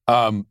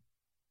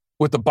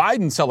 With the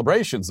Biden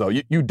celebrations, though,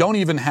 you don't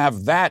even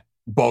have that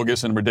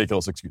bogus and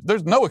ridiculous excuse.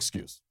 There's no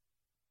excuse.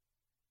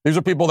 These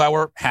are people that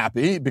were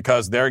happy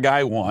because their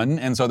guy won,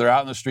 and so they're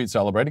out in the street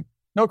celebrating.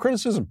 No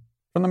criticism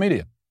from the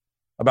media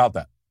about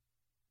that.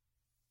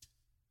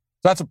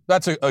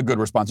 That's a good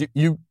response.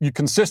 You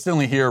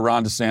consistently hear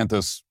Ron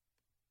DeSantis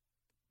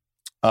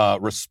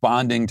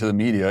responding to the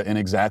media in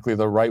exactly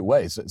the right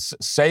way,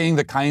 saying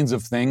the kinds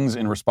of things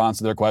in response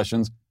to their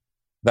questions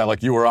that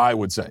like you or I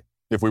would say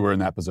if we were in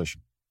that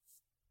position.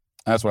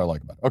 That's what I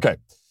like about it.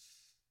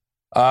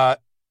 Okay.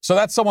 So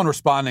that's someone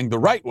responding the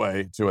right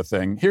way to a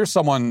thing. Here's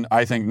someone,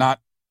 I think, not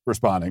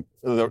responding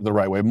the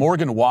right way.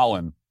 Morgan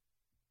Wallen,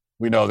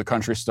 we know, the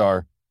country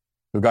star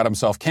who got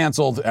himself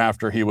canceled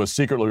after he was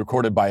secretly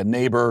recorded by a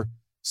neighbor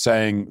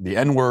saying the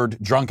N-word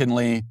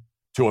drunkenly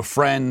to a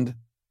friend,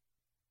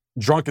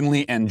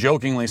 drunkenly and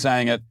jokingly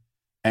saying it.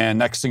 And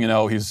next thing you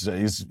know, his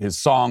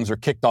songs are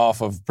kicked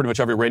off of pretty much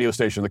every radio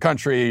station in the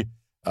country.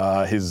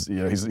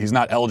 He's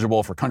not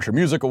eligible for country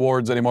music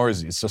awards anymore.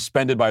 He's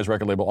suspended by his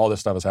record label. All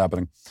this stuff is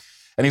happening.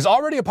 And he's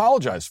already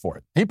apologized for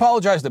it. He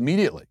apologized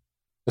immediately.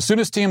 As soon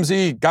as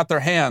TMZ got their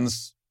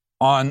hands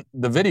on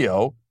the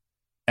video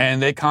and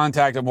they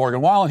contacted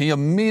Morgan Wallen, he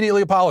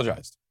immediately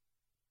apologized.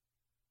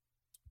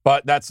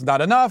 But that's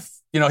not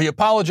enough. He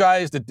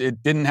apologized.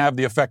 It didn't have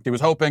the effect he was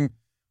hoping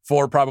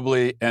for,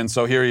 probably. And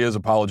so here he is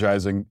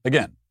apologizing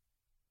again.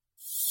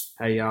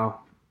 Hey, y'all.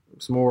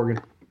 It's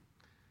Morgan.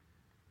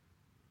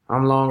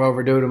 I'm long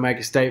overdue to make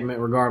a statement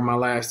regarding my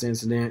last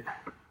incident.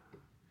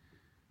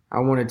 I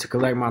wanted to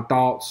collect my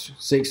thoughts,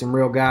 seek some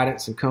real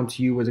guidance, and come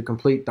to you with a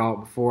complete thought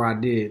before I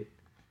did.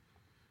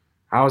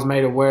 I was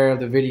made aware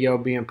of the video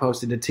being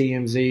posted to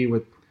TMZ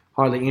with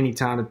hardly any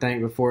time to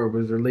think before it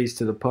was released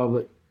to the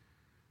public.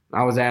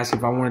 I was asked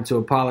if I wanted to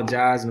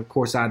apologize, and of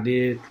course I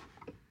did.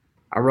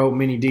 I wrote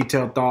many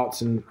detailed thoughts,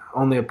 and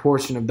only a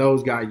portion of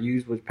those got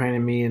used, which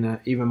painted me in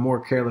an even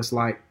more careless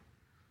light.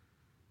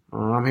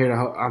 I'm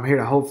here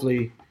to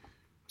hopefully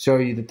show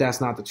you that that's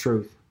not the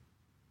truth.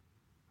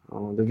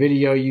 The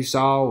video you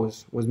saw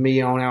was me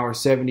on hour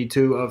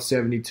 72 of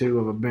 72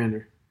 of a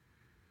bender.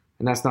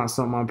 And that's not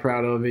something I'm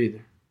proud of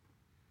either.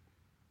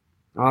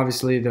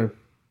 Obviously, the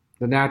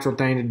natural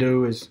thing to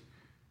do is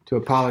to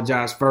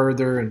apologize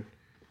further and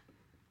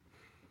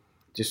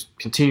just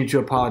continue to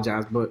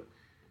apologize, but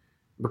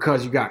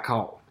because you got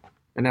caught.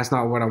 And that's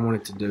not what I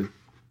wanted to do.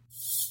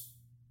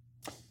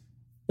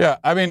 Yeah,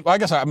 I mean, I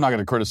guess I'm not going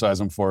to criticize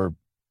him for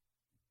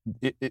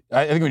it.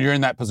 I think when you're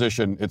in that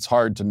position, it's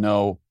hard to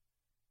know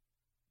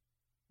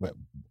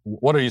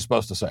what are you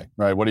supposed to say,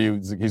 right?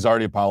 He's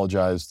already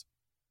apologized.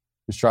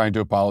 He's trying to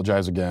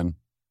apologize again.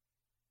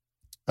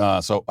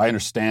 So I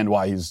understand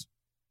why he's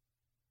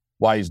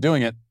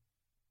doing it.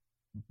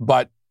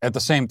 But at the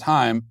same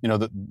time,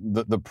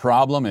 the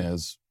problem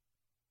is,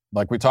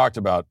 like we talked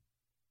about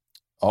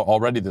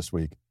already this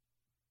week,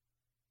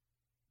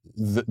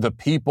 the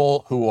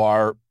people who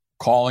are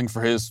calling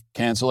for his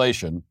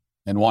cancellation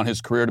and want his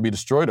career to be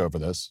destroyed over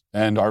this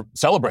and are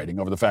celebrating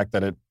over the fact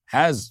that it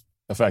has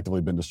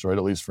effectively been destroyed,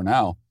 at least for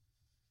now,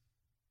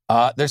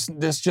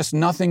 there's just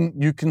nothing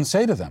you can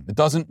say to them. It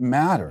doesn't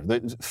matter.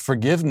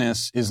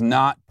 Forgiveness is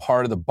not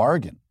part of the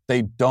bargain.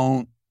 They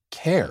don't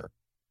care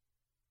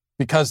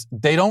because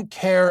they don't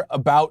care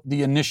about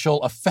the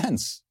initial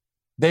offense.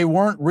 They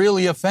weren't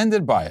really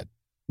offended by it.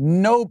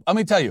 No, let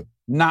me tell you,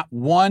 not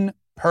one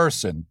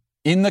person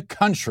in the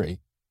country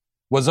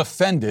was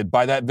offended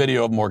by that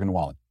video of Morgan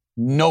Wallen.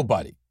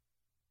 Nobody.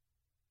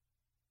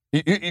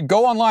 You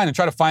go online and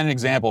try to find an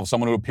example of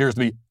someone who appears to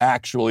be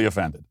actually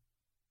offended.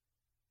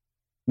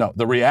 No,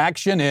 the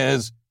reaction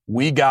is,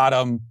 we got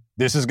him.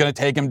 This is going to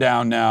take him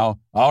down now.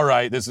 All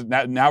right,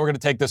 now we're going to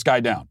take this guy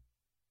down.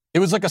 It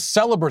was like a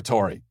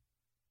celebratory,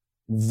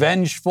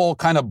 vengeful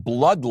kind of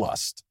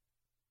bloodlust.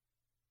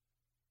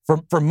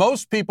 For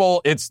most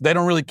people, they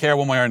don't really care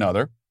one way or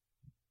another.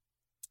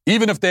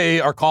 Even if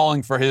they are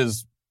calling for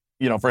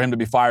for him to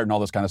be fired and all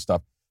this kind of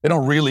stuff, they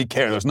don't really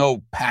care. There's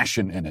no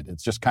passion in it.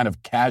 It's just kind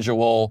of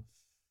casual.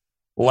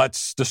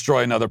 Let's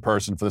destroy another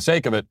person for the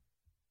sake of it.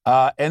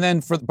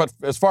 But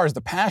as far as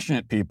the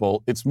passionate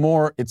people, it's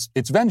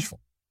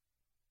vengeful.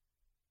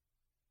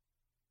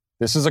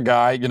 This is a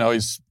guy,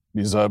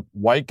 he's a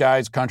white guy,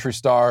 he's a country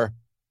star,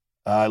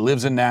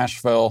 lives in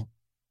Nashville,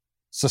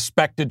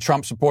 suspected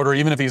Trump supporter,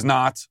 even if he's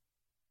not.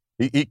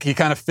 He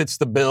kind of fits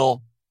the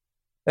bill.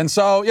 And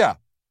so, yeah,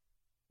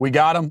 we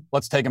got him.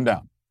 Let's take him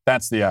down.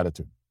 That's the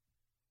attitude.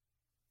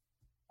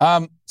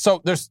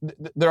 So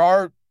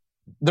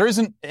there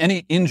isn't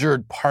any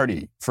injured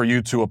party for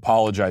you to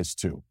apologize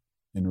to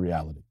in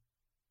reality.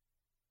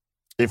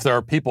 If there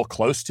are people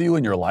close to you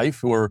in your life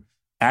who are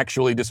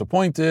actually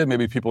disappointed,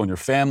 maybe people in your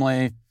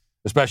family,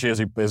 especially as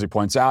he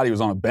points out, he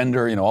was on a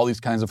bender, all these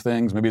kinds of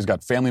things. Maybe he's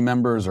got family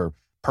members or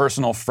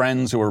personal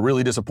friends who are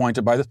really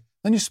disappointed by this.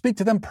 Then you speak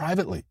to them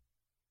privately.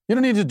 You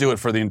don't need to do it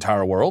for the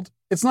entire world.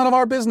 It's none of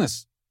our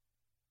business.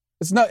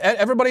 It's not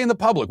everybody in the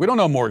public. We don't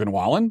know Morgan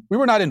Wallen. We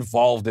were not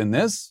involved in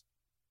this.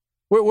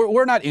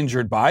 We're not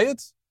injured by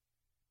it.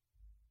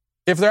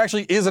 If there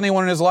actually is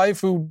anyone in his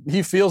life who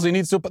he feels he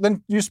needs to,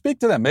 then you speak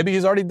to them. Maybe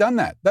he's already done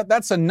that.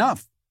 That's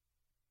enough.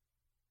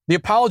 The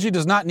apology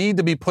does not need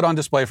to be put on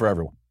display for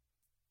everyone.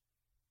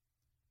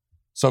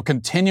 So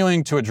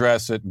continuing to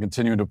address it and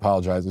continuing to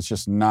apologize,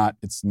 it's not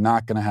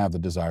going to have the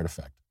desired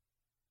effect.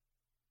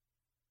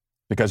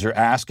 Because you're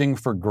asking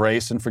for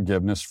grace and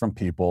forgiveness from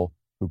people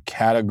who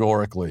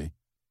categorically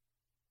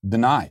will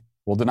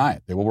deny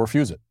it. They will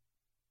refuse it,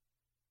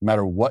 no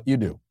matter what you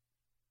do.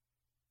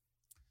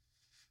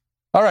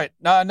 All right,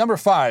 number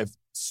 5.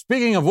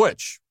 Speaking of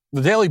which,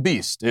 the Daily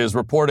Beast is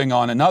reporting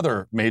on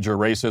another major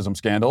racism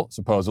scandal,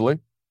 supposedly.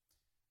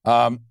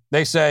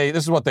 They say,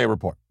 this is what they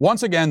report.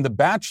 Once again, The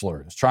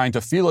Bachelor is trying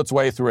to feel its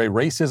way through a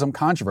racism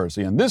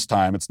controversy, and this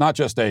time it's not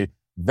just a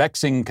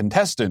vexing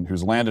contestant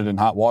who's landed in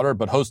hot water,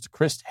 but host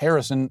Chris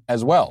Harrison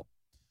as well.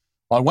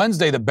 On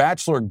Wednesday, The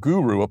Bachelor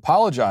guru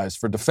apologized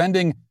for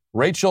defending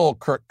Rachel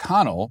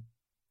Kirkconnell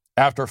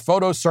after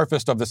photos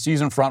surfaced of the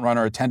season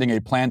frontrunner attending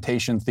a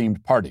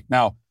plantation-themed party.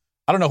 Now,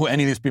 I don't know who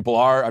any of these people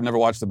are. I've never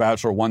watched The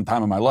Bachelor one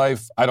time in my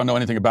life. I don't know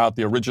anything about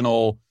the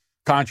original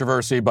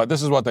controversy, but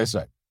this is what they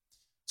say.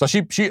 So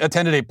she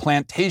attended a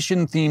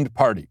plantation-themed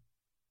party.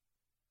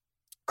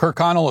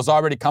 Kirkconnell has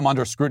already come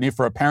under scrutiny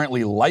for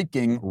apparently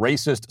liking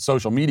racist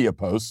social media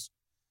posts.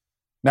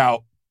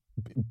 Now,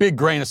 big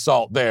grain of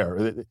salt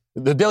there.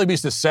 The Daily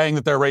Beast is saying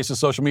that they're racist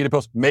social media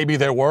posts. Maybe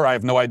there were. I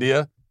have no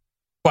idea.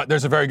 But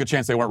there's a very good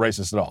chance they weren't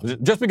racist at all.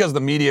 Just because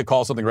the media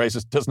calls something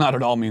racist does not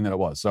at all mean that it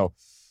was. So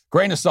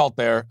grain of salt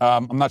there.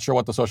 I'm not sure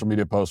what the social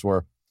media posts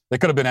were. They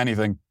could have been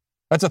anything.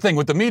 That's the thing.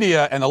 With the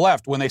media and the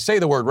left, when they say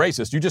the word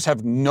racist, you just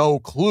have no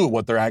clue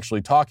what they're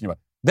actually talking about.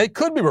 They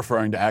could be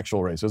referring to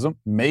actual racism.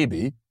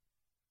 Maybe.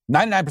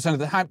 99%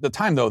 of the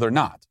time, though, they're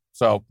not.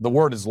 So the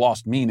word has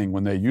lost meaning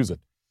when they use it.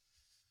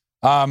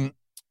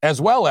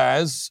 As well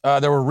as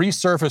there were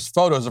resurfaced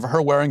photos of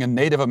her wearing a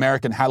Native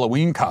American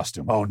Halloween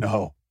costume. Oh,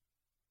 no.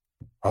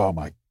 Oh,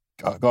 my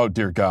God. Oh,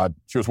 dear God.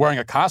 She was wearing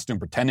a costume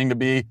pretending to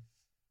be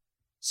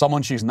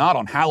someone she's not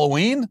on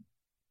Halloween?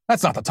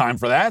 That's not the time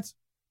for that.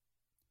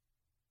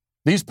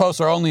 These posts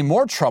are only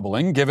more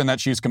troubling given that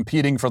she's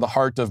competing for the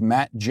heart of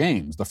Matt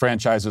James, the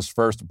franchise's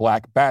first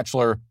black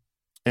bachelor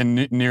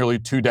in nearly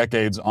 2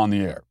 decades on the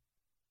air.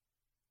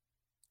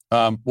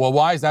 Well,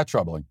 why is that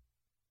troubling?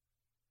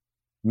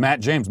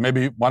 Matt James,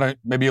 maybe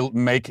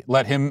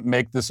let him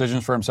make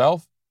decisions for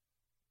himself?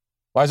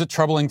 Why is it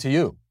troubling to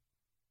you?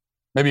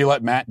 Maybe you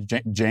let Matt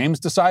James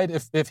decide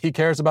if he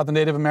cares about the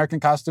Native American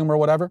costume or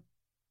whatever.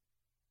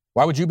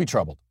 Why would you be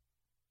troubled?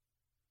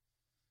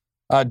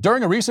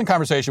 During a recent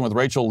conversation with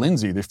Rachel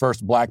Lindsay, the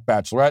first black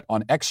bachelorette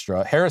on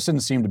Extra, Harrison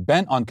seemed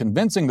bent on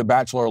convincing the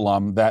Bachelor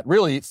alum that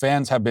really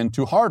fans have been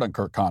too hard on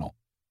Kurt Connell.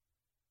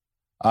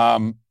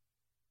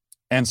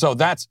 And so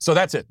that's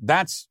it.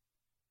 That's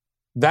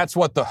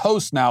what the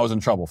host now is in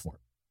trouble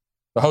for.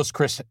 The host,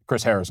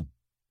 Chris Harrison.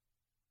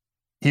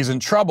 He's in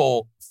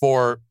trouble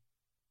for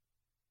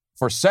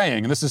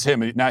saying, and this is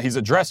him, now he's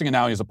addressing it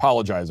now, he's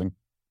apologizing.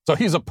 So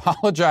he's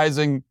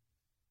apologizing.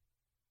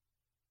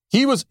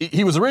 He was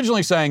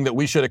originally saying that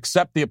we should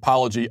accept the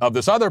apology of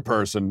this other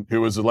person who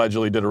was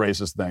allegedly did a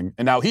racist thing,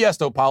 and now he has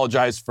to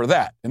apologize for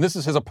that. And this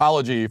is his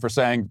apology for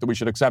saying that we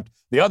should accept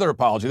the other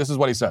apology. This is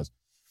what he says.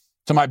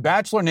 To my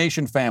Bachelor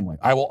Nation family,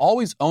 I will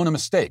always own a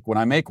mistake when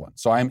I make one,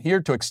 so I am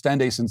here to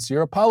extend a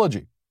sincere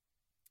apology.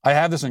 I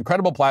have this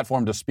incredible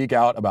platform to speak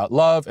out about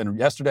love, and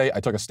yesterday I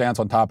took a stance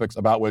on topics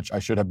about which I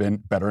should have been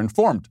better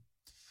informed.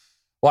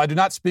 While I do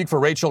not speak for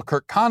Rachel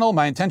Kurt Connell,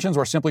 my intentions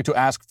were simply to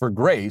ask for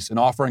grace in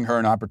offering her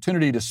an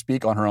opportunity to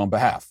speak on her own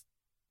behalf.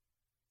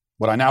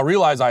 What I now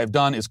realize I have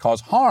done is cause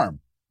harm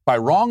by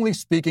wrongly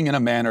speaking in a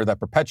manner that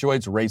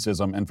perpetuates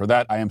racism, and for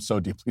that I am so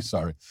deeply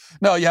sorry.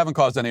 No, you haven't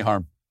caused any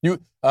harm.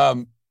 You,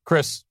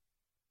 Chris,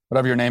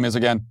 whatever your name is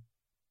again,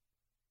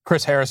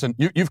 Chris Harrison,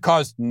 you've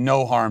caused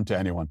no harm to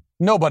anyone.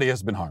 Nobody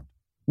has been harmed.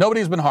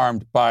 Nobody has been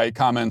harmed by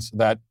comments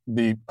that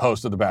the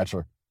host of The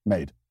Bachelor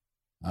made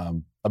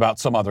about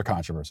some other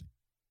controversy.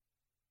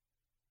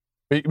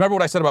 But remember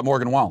what I said about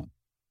Morgan Wallen.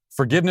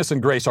 Forgiveness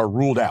and grace are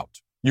ruled out.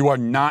 You are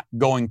not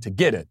going to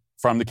get it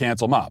from the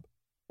cancel mob.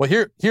 Well,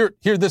 here,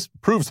 this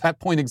proves that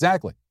point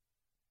exactly.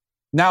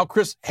 Now,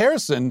 Chris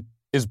Harrison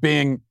is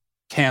being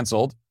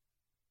canceled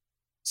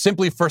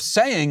simply for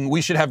saying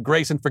we should have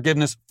grace and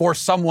forgiveness for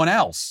someone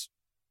else.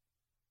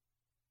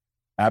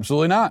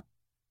 Absolutely not.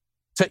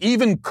 To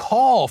even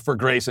call for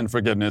grace and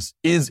forgiveness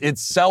is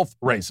itself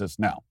racist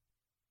now.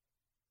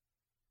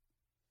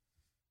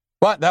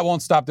 But that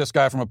won't stop this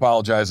guy from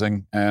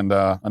apologizing, and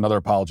another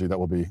apology that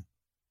will be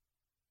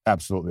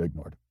absolutely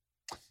ignored.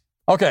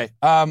 Okay,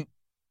 we're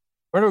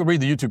going to read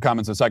the YouTube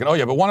comments in a second. Oh,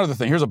 yeah, but one other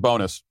thing. Here's a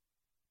bonus.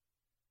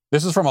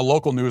 This is from a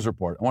local news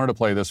report. I wanted to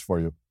play this for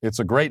you. It's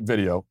a great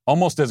video,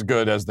 almost as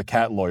good as the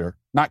cat lawyer.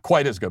 Not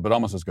quite as good, but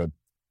almost as good.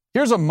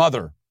 Here's a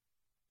mother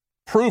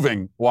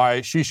proving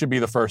why she should be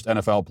the first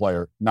NFL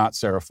player, not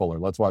Sarah Fuller.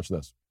 Let's watch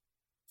this.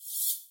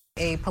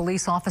 A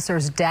police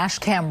officer's dash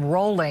cam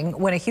rolling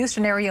when a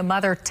Houston area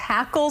mother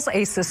tackles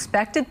a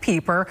suspected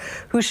peeper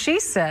who she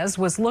says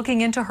was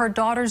looking into her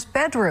daughter's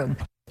bedroom.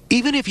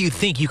 Even if you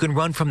think you can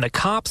run from the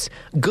cops,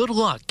 good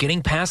luck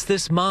getting past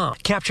this mom.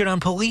 Captured on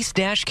police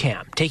dash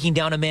cam, taking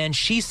down a man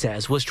she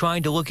says was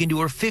trying to look into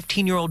her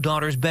 15-year-old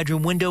daughter's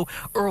bedroom window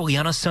early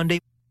on a Sunday.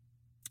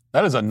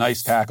 That is a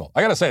nice tackle.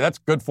 I got to say, that's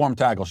good form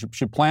tackle.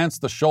 She plants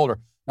the shoulder.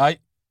 Now,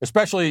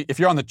 especially if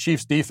you're on the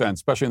Chiefs defense,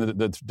 especially in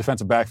the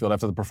defensive backfield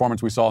after the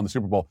performance we saw in the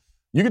Super Bowl,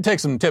 you can take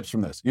some tips from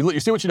this. You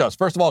see what she does.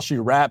 First of all, she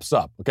wraps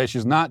up. Okay,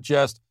 she's not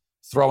just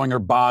throwing her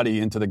body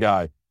into the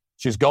guy.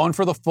 She's going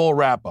for the full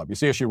wrap up. You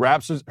see how she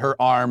wraps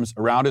her arms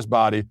around his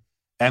body,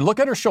 and look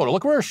at her shoulder.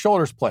 Look where her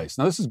shoulder's placed.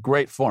 Now, this is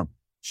great form.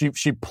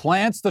 She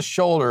plants the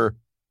shoulder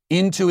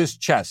into his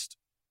chest.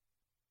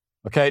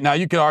 Okay, now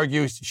you could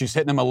argue she's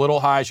hitting him a little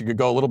high. She could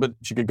go a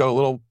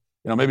little,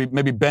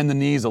 maybe bend the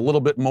knees a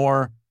little bit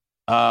more.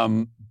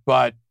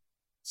 But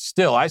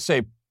still, I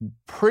say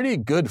pretty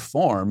good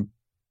form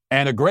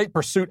and a great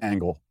pursuit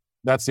angle.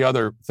 That's the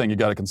other thing you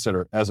got to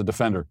consider as a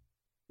defender.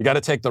 You got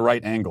to take the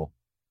right angle.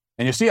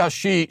 And you see how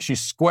she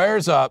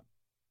squares up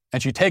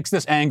and she takes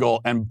this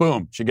angle and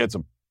boom, she gets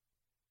him.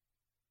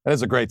 That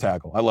is a great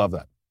tackle. I love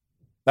that.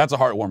 That's a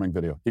heartwarming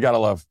video. You got to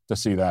love to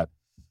see that.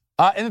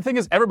 And the thing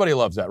is, everybody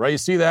loves that, right? You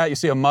see that. You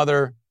see a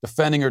mother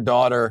defending her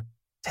daughter,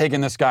 taking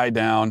this guy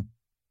down,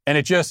 and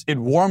it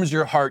warms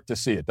your heart to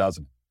see it,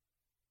 doesn't it?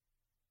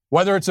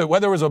 Whether it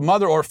was a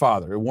mother or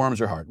father, it warms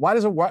your heart. Why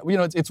does it?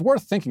 It's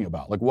worth thinking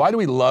about. Like, why do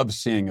we love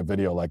seeing a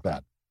video like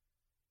that?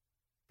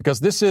 Because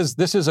this is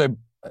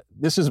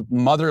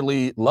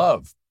motherly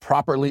love,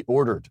 properly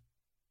ordered.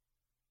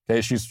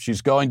 Okay,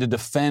 she's going to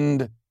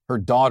defend her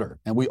daughter,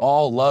 and we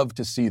all love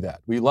to see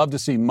that. We love to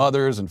see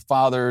mothers and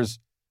fathers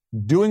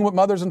doing what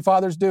mothers and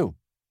fathers do.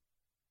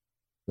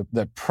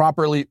 That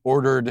properly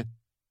ordered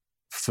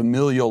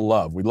familial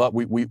love.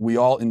 We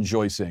all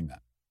enjoy seeing that.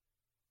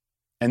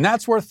 And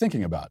that's worth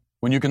thinking about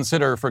when you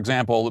consider, for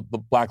example, the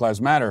Black Lives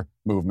Matter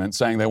movement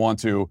saying they want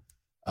to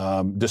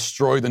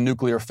destroy the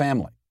nuclear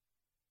family.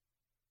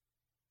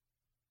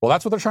 Well,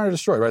 that's what they're trying to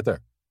destroy right there.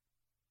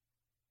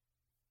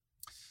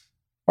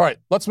 All right,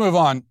 let's move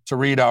on to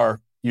read our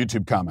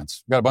YouTube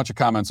comments. We got a bunch of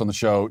comments on the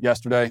show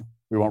yesterday.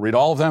 We won't read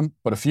all of them,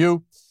 but a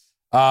few.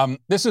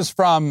 This is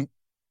from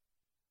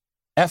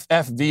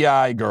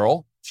FFVI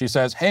Girl. She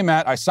says, "Hey,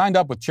 Matt, I signed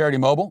up with Charity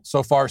Mobile.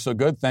 So far, so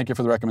good. Thank you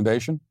for the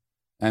recommendation.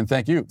 And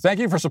thank you. Thank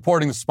you for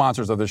supporting the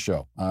sponsors of this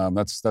show.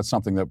 That's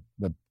something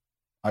that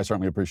I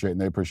certainly appreciate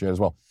and they appreciate as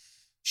well."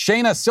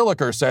 Shayna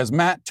Siliker says,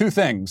 Matt, two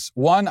things.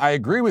 One, I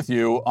agree with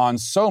you on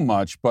so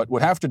much, but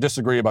would have to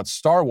disagree about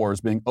Star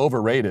Wars being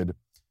overrated.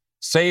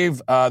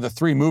 Save the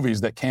 3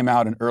 movies that came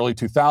out in early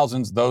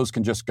 2000s. Those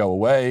can just go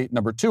away.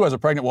 Number 2, as a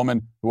pregnant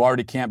woman who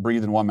already can't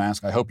breathe in one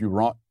mask, I hope you're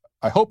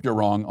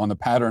wrong on the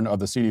pattern of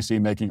the CDC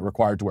making it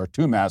required to wear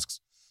 2 masks.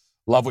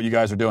 Love what you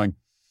guys are doing.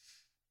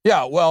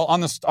 Yeah, well,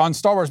 on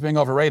Star Wars being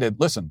overrated,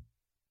 listen,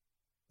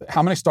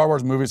 how many Star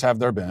Wars movies have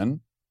there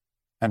been,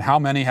 and how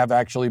many have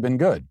actually been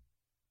good?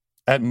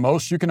 At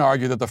most, you can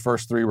argue that the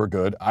first 3 were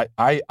good. I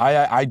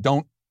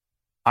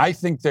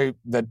think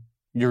that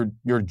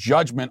your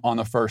judgment on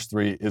the first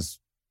 3 is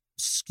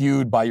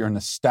skewed by your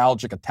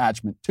nostalgic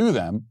attachment to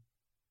them.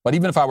 But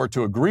even if I were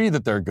to agree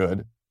that they're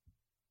good,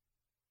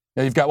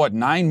 you've got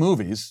 9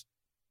 movies,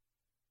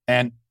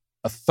 and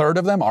a third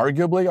of them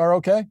arguably are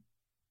okay.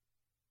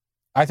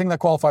 I think that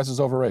qualifies as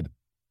overrated.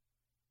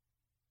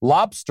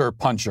 Lobster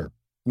Puncher,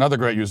 another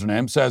great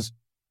username, says,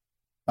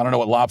 I don't know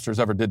what lobsters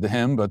ever did to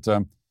him, but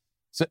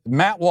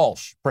Matt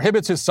Walsh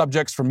prohibits his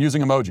subjects from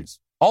using emojis.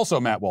 Also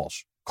Matt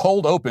Walsh,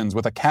 cold opens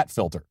with a cat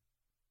filter.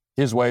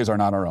 His ways are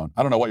not our own.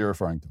 I don't know what you're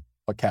referring to.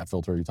 What cat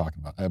filter are you talking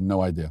about? I have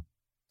no idea.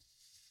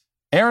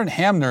 Aaron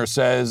Hamner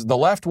says, the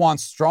left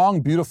wants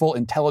strong, beautiful,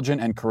 intelligent,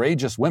 and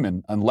courageous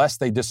women unless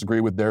they disagree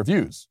with their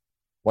views.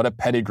 What a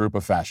petty group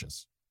of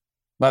fascists.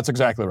 That's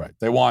exactly right.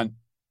 They want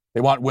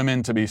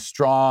women to be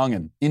strong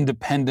and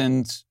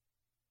independent,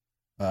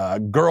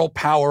 girl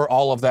power,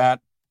 all of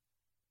that,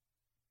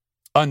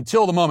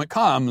 until the moment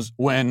comes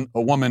when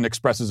a woman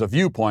expresses a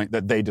viewpoint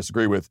that they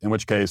disagree with, in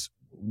which case,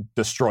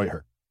 destroy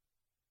her.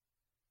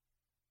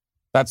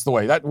 That's the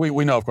way that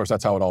we know, of course,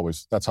 that's how it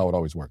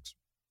always works.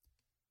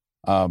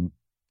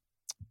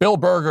 Bill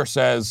Berger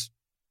says,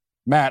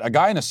 Matt, a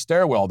guy in a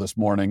stairwell this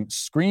morning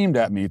screamed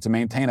at me to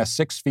maintain a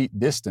 6 feet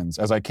distance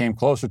as I came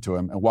closer to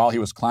him and while he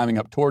was climbing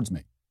up towards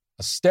me.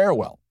 A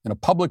stairwell in a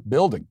public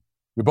building.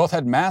 We both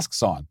had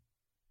masks on.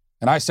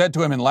 And I said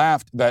to him and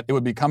laughed that it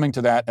would be coming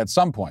to that at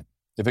some point.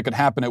 If it could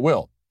happen, it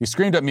will. He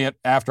screamed at me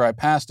after I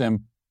passed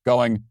him,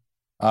 going,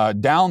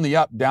 down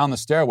the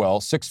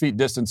stairwell, 6 feet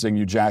distancing,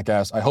 you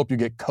jackass. I hope you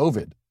get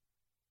COVID.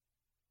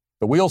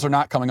 The wheels are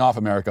not coming off,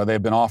 America.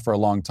 They've been off for a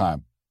long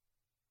time.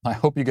 I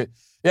hope you get...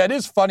 Yeah, it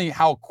is funny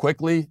how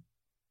quickly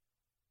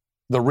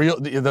the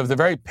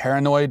very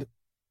paranoid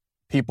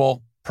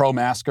people,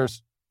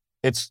 pro-maskers,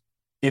 it's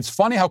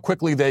funny how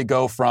quickly they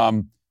go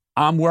from,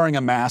 I'm wearing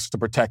a mask to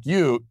protect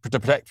you, to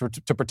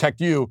protect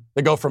you.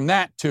 They go from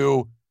that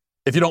to,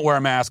 if you don't wear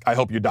a mask, I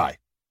hope you die.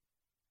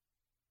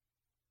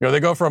 They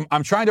go from,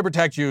 I'm trying to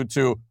protect you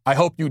to, I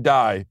hope you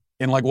die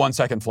in 1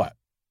 second flat.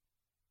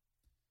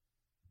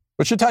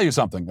 Which should tell you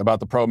something about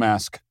the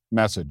pro-mask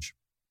message.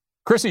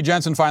 Chrissy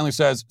Jensen finally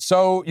says,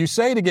 so you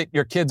say to get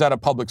your kids out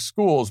of public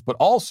schools, but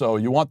also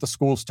you want the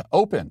schools to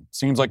open.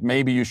 Seems like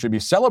maybe you should be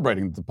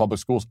celebrating that the public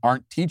schools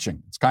aren't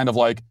teaching. It's kind of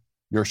like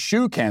your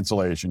shoe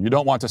cancellation. You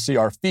don't want to see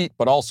our feet,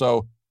 but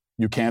also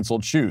you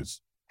canceled shoes.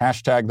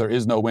 Hashtag there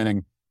is no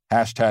winning.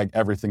 Hashtag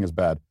everything is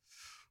bad.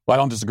 Well, I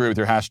don't disagree with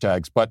your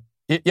hashtags, but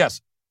yes,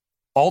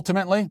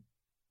 ultimately,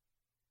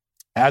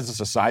 as a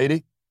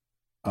society,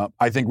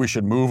 I think we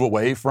should move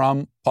away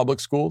from public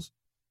schools.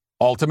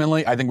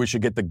 Ultimately, I think we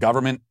should get the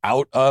government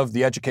out of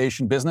the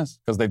education business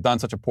because they've done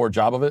such a poor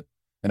job of it.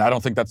 And I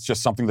don't think that's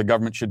just something the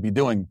government should be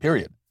doing,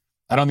 period.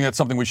 I don't think that's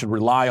something we should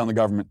rely on the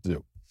government to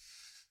do.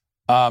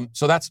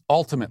 So that's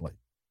ultimately.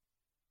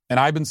 And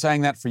I've been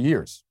saying that for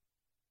years.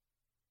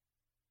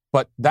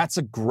 But that's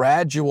a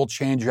gradual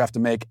change you have to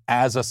make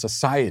as a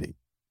society.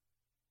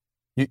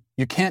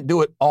 You can't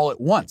do it all at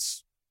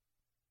once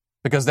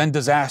because then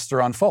disaster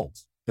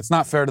unfolds. It's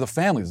not fair to the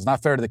families. It's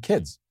not fair to the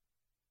kids.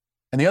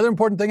 And the other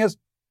important thing is,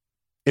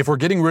 if we're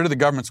getting rid of the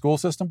government school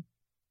system,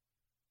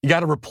 you got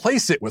to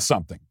replace it with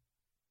something.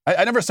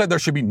 I never said there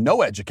should be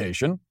no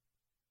education.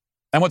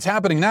 And what's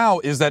happening now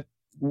is that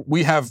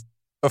we have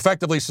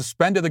effectively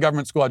suspended the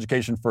government school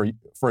education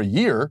for a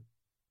year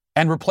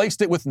and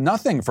replaced it with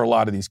nothing for a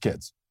lot of these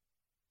kids.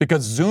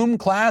 Because Zoom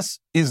class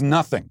is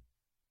nothing.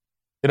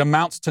 It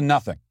amounts to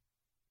nothing.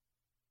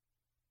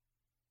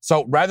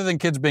 So rather than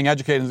kids being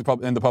educated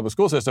in the public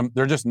school system,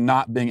 they're just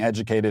not being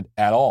educated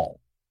at all.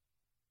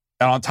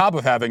 And on top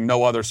of having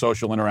no other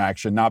social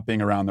interaction, not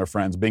being around their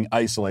friends, being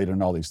isolated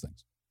and all these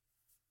things.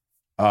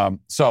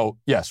 So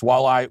yes,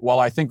 while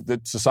I think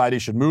that society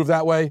should move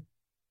that way,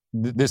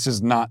 this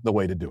is not the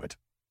way to do it.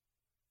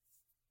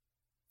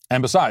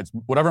 And besides,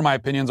 whatever my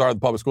opinions are of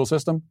the public school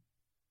system,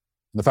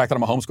 the fact that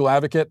I'm a homeschool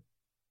advocate,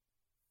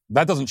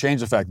 that doesn't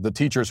change the fact that the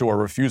teachers who are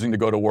refusing to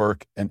go to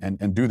work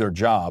and do their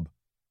job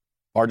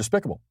are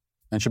despicable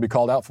and should be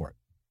called out for it.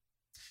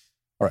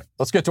 All right,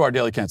 let's get to our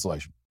daily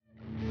cancellation.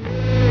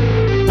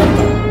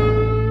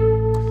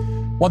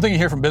 One thing you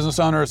hear from business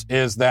owners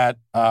is that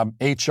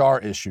HR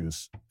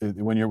issues,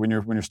 when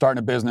you're starting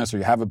a business or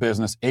you have a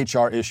business,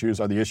 HR issues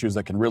are the issues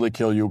that can really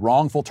kill you.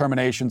 Wrongful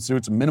termination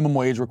suits, minimum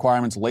wage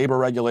requirements, labor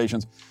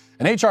regulations,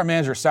 and HR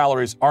manager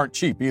salaries aren't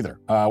cheap either.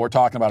 We're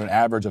talking about an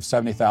average of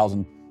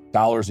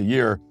 $70,000 a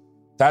year.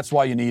 That's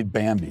why you need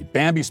Bambi.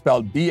 Bambi,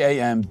 spelled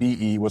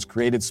B-A-M-B-E, was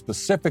created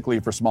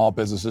specifically for small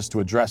businesses to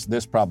address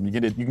this problem.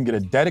 You can get a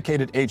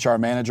dedicated HR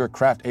manager,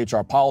 craft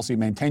HR policy,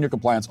 maintain your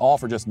compliance, all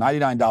for just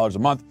 $99 a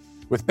month.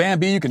 With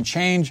Bambi, you can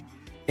change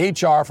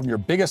HR from your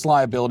biggest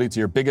liability to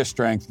your biggest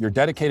strength. Your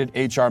dedicated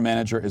HR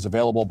manager is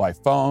available by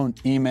phone,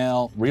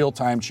 email,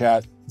 real-time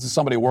chat. This is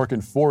somebody working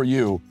for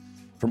you.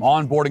 From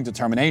onboarding to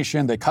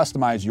termination, they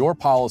customize your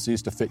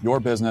policies to fit your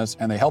business,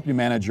 and they help you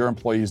manage your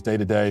employees day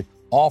to day,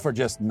 all for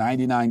just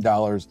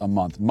 $99 a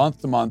month.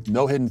 Month to month,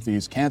 no hidden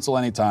fees, cancel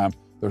anytime.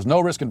 There's no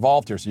risk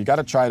involved here, so you got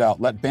to try it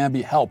out. Let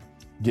Bambi help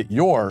get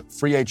your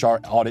free HR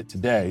audit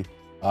today.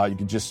 You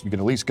can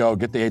at least go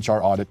get the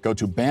HR audit. Go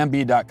to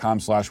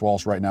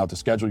Bambi.com/Walsh right now to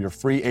schedule your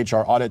free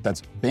HR audit.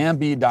 That's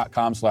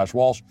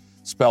Bambi.com/Walsh,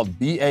 spelled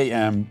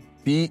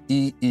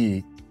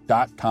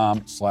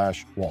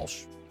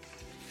BAMBEE.com/Walsh.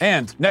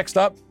 And next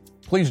up,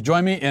 please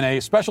join me in a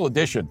special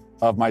edition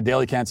of my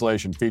daily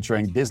cancellation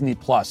featuring Disney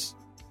Plus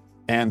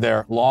and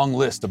their long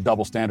list of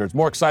double standards.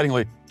 More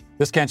excitingly,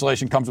 this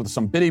cancellation comes with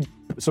some pretty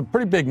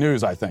big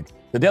news, I think.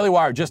 The Daily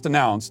Wire just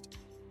announced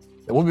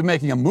that we'll be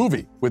making a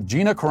movie with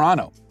Gina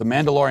Carano, the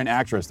Mandalorian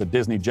actress that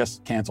Disney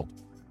just canceled.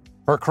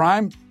 Her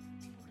crime?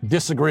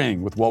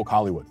 Disagreeing with woke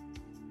Hollywood.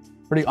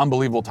 Pretty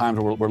unbelievable times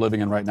we're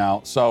living in right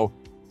now. So,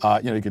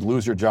 you could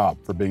lose your job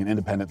for being an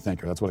independent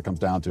thinker. That's what it comes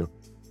down to.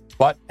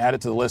 But add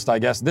it to the list, I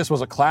guess. This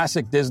was a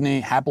classic Disney,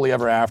 happily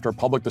ever after,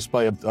 public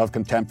display of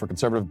contempt for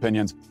conservative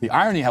opinions. The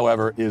irony,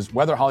 however, is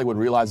whether Hollywood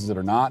realizes it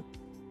or not,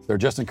 they're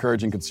just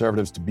encouraging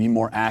conservatives to be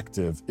more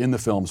active in the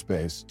film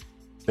space,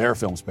 their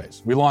film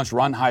space. We launched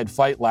Run, Hide,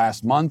 Fight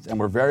last month, and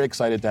we're very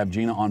excited to have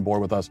Gina on board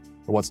with us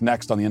for what's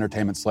next on the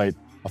entertainment slate.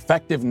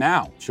 Effective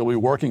now, she'll be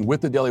working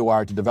with the Daily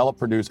Wire to develop,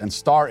 produce, and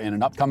star in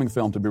an upcoming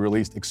film to be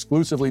released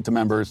exclusively to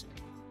members.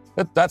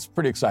 That's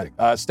pretty exciting.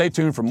 Stay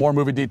tuned for more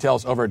movie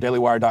details over at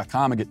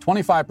dailywire.com and get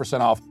 25%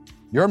 off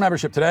your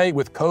membership today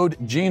with code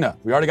GINA.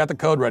 We already got the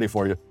code ready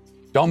for you.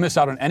 Don't miss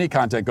out on any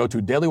content. Go to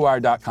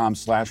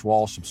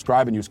dailywire.com/Walsh,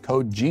 subscribe, and use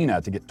code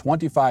GINA to get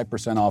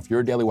 25% off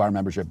your Daily Wire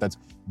membership. That's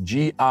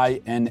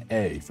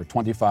GINA for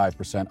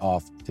 25%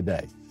 off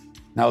today.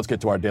 Now let's get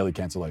to our daily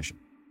cancellation.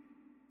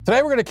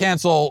 Today we're going to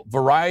cancel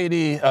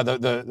Variety,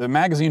 the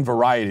magazine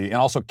Variety, and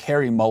also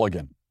Carey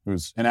Mulligan,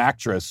 who's an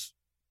actress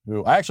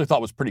who I actually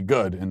thought was pretty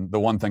good in the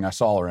one thing I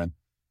saw her in.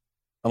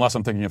 Unless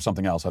I'm thinking of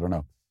something else, I don't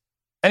know.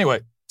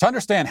 Anyway, to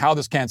understand how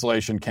this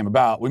cancellation came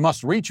about, we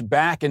must reach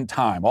back in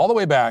time, all the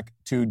way back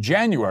to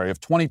January of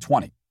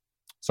 2020.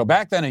 So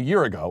back then, a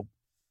year ago,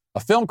 a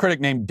film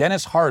critic named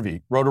Dennis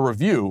Harvey wrote a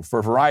review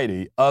for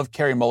Variety of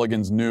Carey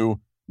Mulligan's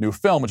new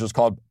film, which is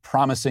called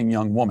Promising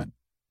Young Woman.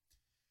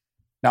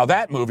 Now,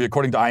 that movie,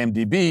 according to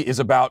IMDb, is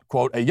about,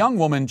 quote, a young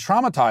woman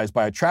traumatized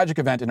by a tragic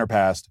event in her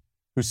past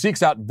who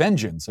seeks out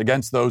vengeance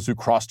against those who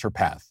crossed her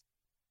path.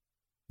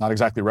 Not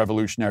exactly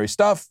revolutionary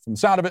stuff from the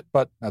sound of it,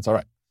 but that's all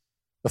right.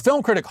 The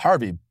film critic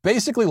Harvey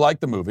basically liked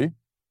the movie,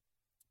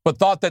 but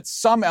thought that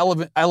some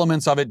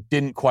elements of it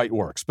didn't quite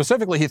work.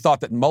 Specifically, he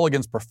thought that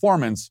Mulligan's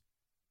performance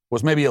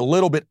was maybe a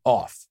little bit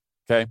off.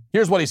 Okay,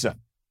 here's what he said.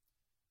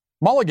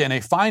 Mulligan,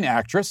 a fine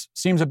actress,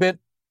 seems a bit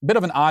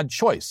of an odd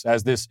choice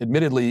as this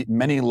admittedly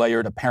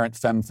many-layered apparent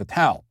femme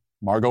fatale.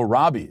 Margot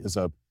Robbie is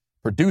a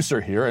producer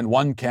here, and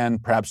one can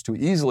perhaps too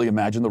easily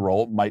imagine the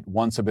role might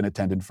once have been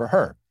intended for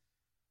her.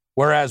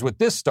 Whereas with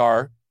this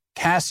star,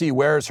 Cassie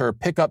wears her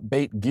pickup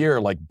bait gear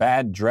like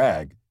bad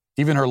drag.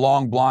 Even her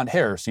long blonde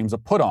hair seems a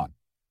put-on.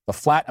 The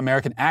flat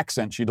American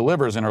accent she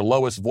delivers in her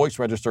lowest voice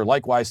register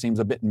likewise seems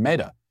a bit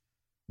meta,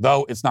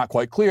 though it's not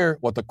quite clear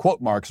what the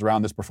quote marks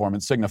around this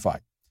performance signify.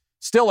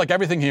 Still, like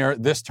everything here,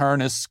 this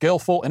turn is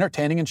skillful,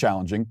 entertaining, and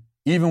challenging,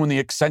 even when the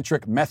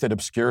eccentric method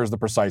obscures the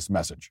precise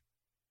message.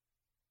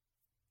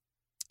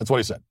 That's what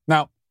he said.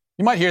 Now,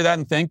 you might hear that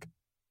and think,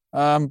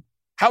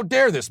 how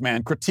dare this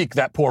man critique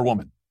that poor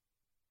woman?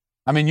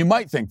 I mean, you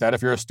might think that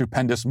if you're a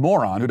stupendous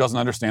moron who doesn't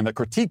understand that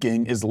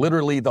critiquing is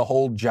literally the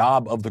whole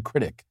job of the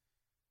critic.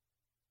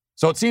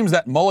 So it seems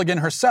that Mulligan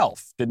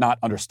herself did not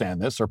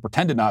understand this or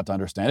pretended not to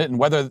understand it, and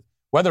whether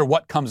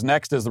what comes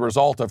next is the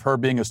result of her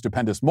being a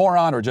stupendous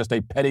moron or just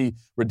a petty,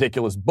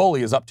 ridiculous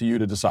bully is up to you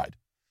to decide.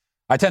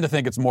 I tend to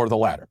think it's more the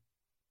latter.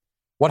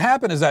 What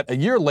happened is that a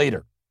year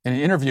later, in an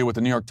interview with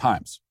the New York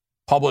Times,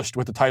 published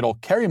with the title,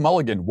 Carey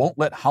Mulligan Won't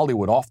Let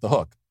Hollywood Off the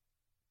Hook,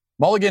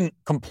 Mulligan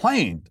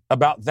complained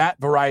about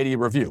that Variety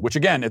review, which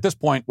again, at this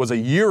point, was a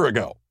year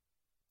ago,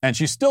 and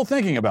she's still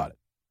thinking about it.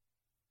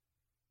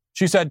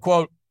 She said,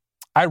 quote,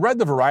 I read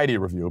the Variety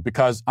review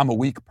because I'm a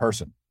weak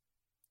person,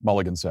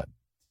 Mulligan said,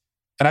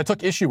 and I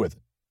took issue with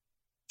it.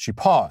 She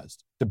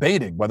paused,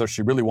 debating whether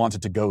she really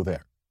wanted to go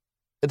there.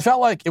 It felt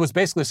like it was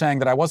basically saying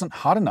that I wasn't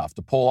hot enough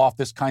to pull off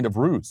this kind of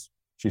ruse,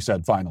 she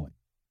said finally.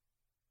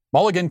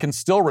 Mulligan can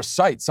still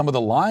recite some of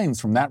the lines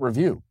from that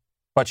review,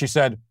 but she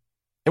said,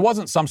 it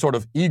wasn't some sort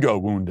of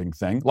ego-wounding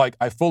thing, like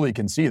I fully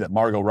can see that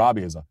Margot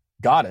Robbie is a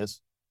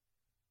goddess.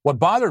 What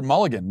bothered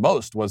Mulligan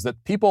most was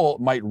that people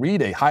might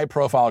read a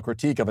high-profile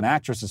critique of an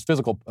actress's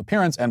physical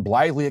appearance and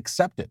blithely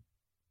accept it.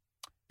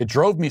 It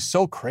drove me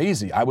so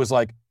crazy. I was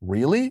like,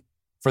 really?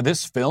 for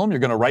this film, you're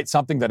going to write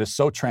something that is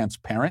so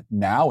transparent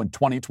now in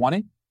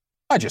 2020?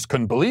 I just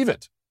couldn't believe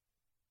it.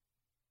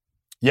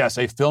 Yes,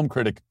 a film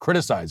critic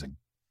criticizing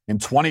in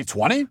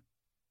 2020?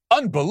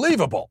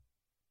 Unbelievable.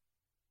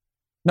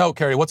 No,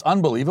 Carrie, what's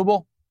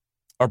unbelievable,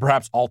 or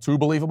perhaps all too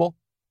believable,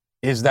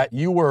 is that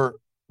you were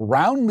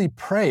roundly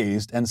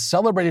praised and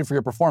celebrated for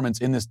your performance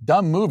in this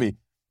dumb movie,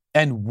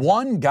 and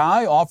one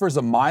guy offers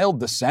a mild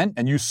dissent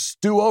and you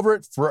stew over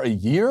it for a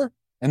year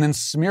and then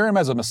smear him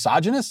as a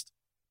misogynist?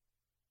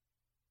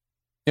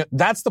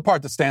 That's the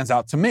part that stands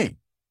out to me.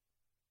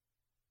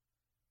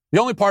 The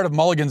only part of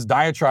Mulligan's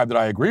diatribe that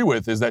I agree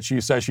with is that she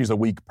says she's a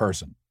weak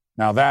person.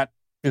 Now, that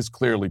is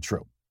clearly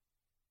true.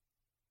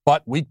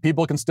 But weak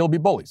people can still be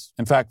bullies.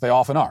 In fact, they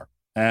often are.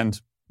 And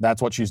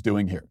that's what she's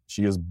doing here.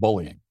 She is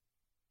bullying.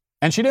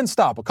 And she didn't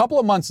stop. A couple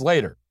of months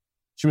later,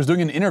 she was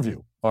doing an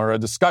interview or a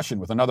discussion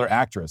with another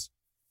actress.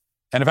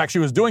 And in fact, she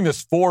was doing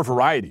this for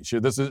Variety.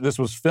 This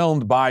was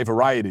filmed by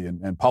Variety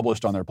and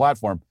published on their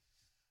platform.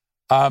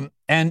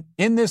 And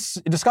in this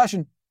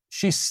discussion,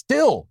 she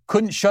still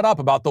couldn't shut up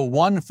about the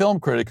one film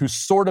critic who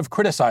sort of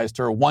criticized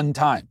her one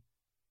time.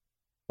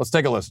 Let's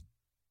take a listen.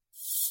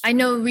 I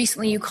know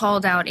recently you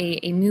called out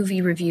a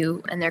movie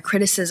review and their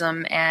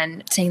criticism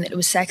and saying that it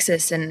was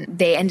sexist, and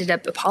they ended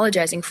up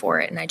apologizing for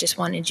it. And I just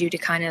wanted you to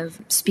kind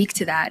of speak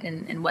to that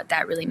and what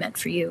that really meant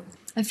for you.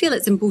 I feel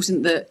it's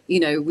important that,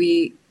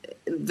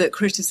 that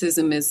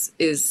criticism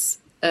is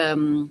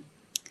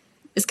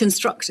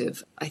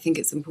constructive. I think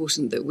it's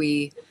important that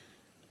we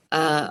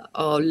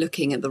are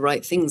looking at the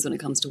right things when it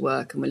comes to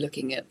work, and we're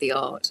looking at the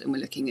art, and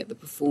we're looking at the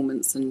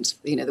performance, and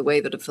the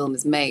way that a film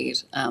is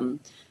made.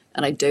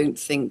 And I don't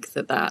think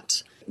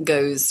that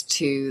goes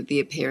to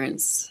the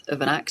appearance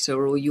of an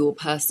actor or your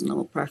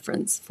personal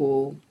preference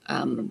for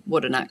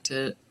what an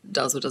actor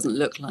does or doesn't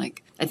look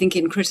like. I think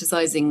in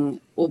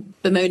criticising or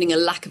bemoaning a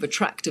lack of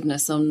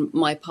attractiveness on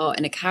my part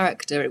in a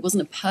character, it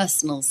wasn't a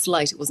personal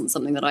slight. It wasn't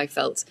something that I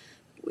felt,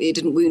 it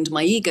didn't wound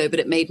my ego, but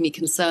it made me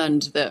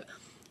concerned that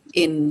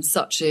in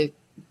such a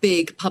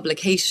big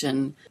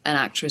publication, an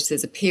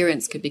actress's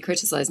appearance could be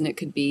criticised, and it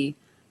could be,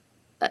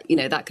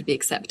 that could be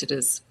accepted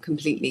as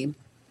completely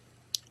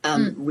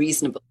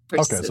reasonable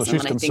criticism. Okay, so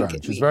she's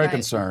concerned. She's very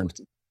concerned.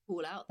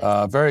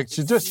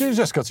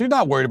 She's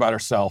not worried about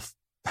herself.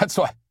 That's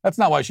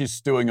not why she's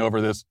stewing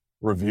over this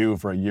review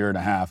for a year and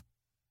a half.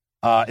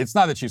 It's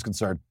not that she's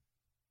concerned.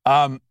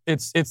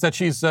 It's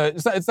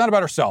that it's not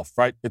about herself,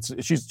 right?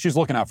 She's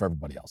looking out for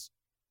everybody else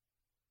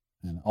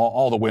and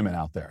all the women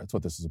out there. That's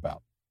what this is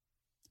about.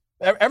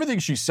 Everything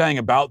she's saying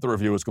about the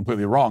review is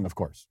completely wrong. Of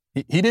course,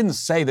 he didn't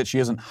say that she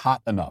isn't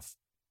hot enough.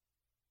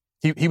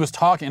 He was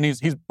talking, and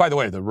he's by the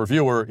way, the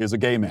reviewer is a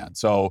gay man,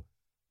 so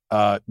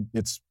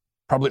it's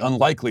probably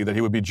unlikely that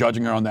he would be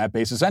judging her on that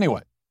basis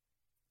anyway.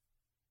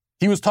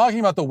 He was talking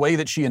about the way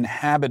that she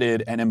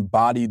inhabited and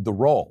embodied the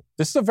role.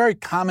 This is a very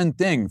common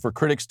thing for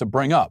critics to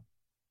bring up,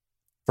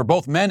 for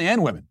both men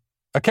and women.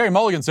 Carey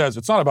Mulligan says,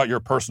 it's not about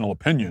your personal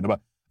opinion. Of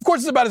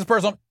course it's about his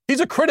personal. He's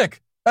a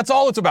critic. That's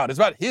all it's about. It's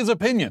about his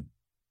opinion.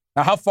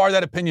 Now, how far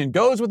that opinion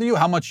goes with you,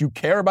 how much you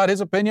care about his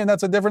opinion,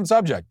 that's a different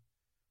subject.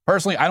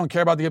 Personally, I don't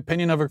care about the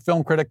opinion of a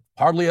film critic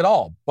hardly at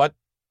all. But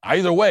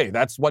either way,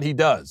 that's what he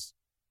does.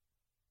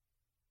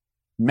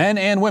 Men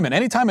and women.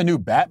 Anytime a new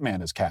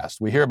Batman is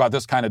cast, we hear about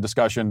this kind of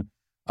discussion.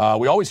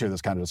 We always hear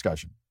this kind of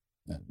discussion.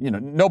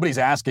 Nobody's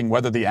asking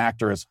whether the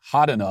actor is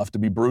hot enough to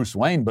be Bruce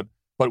Wayne, but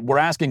we're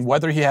asking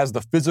whether he has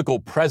the physical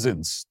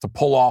presence to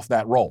pull off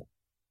that role.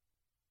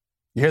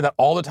 You hear that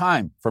all the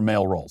time for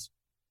male roles.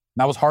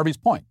 And that was Harvey's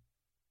point.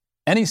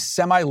 Any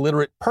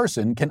semi-literate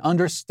person can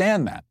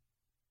understand that.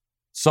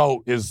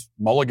 So is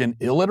Mulligan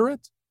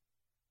illiterate?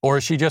 Or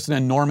is she just an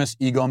enormous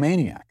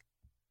egomaniac?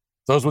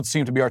 Those would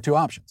seem to be our two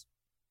options.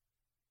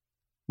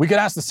 We could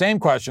ask the same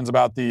questions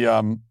about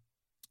the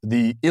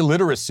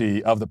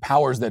illiteracy of the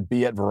powers that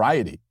be at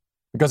Variety.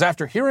 Because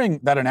after hearing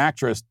that an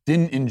actress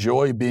didn't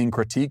enjoy being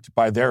critiqued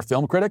by their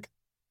film critic,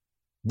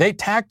 they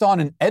tacked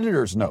on an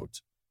editor's note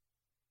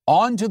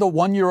onto the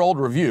one-year-old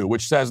review,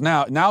 which says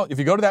now, if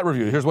you go to that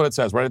review, here's what it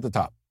says right at the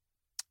top.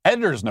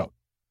 Editor's note.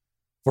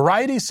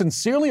 Variety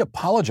sincerely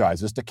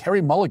apologizes to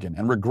Carey Mulligan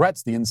and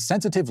regrets the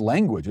insensitive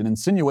language and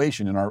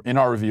insinuation in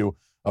our review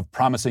of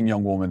Promising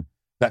Young Woman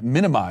that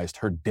minimized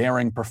her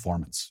daring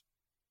performance.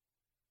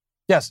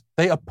 Yes,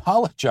 they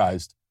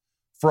apologized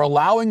for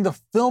allowing the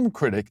film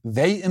critic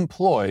they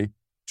employ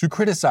to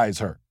criticize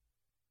her.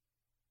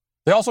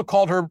 They also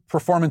called her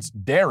performance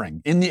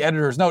daring in the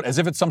editor's note as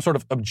if it's some sort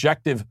of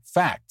objective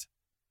fact.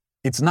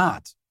 It's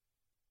not.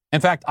 In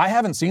fact, I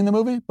haven't seen the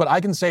movie, but I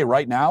can say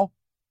right now,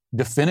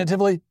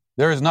 definitively,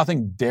 there is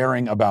nothing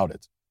daring about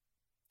it.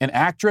 An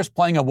actress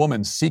playing a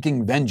woman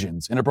seeking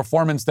vengeance in a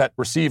performance that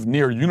received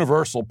near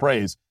universal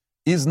praise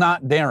is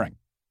not daring.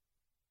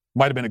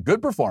 Might have been a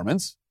good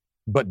performance,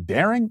 but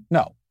daring?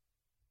 No.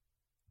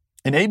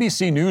 An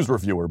ABC News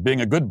reviewer,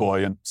 being a good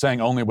boy and saying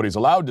only what he's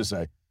allowed to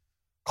say,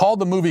 called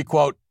the movie,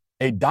 quote,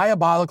 a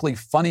diabolically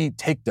funny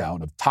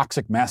takedown of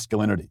toxic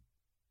masculinity.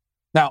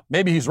 Now,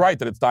 maybe he's right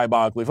that it's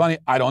diabolically funny.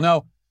 I don't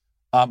know.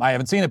 I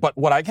haven't seen it, but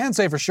what I can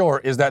say for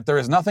sure is that there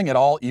is nothing at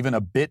all even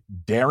a bit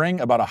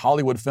daring about a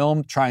Hollywood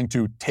film trying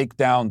to take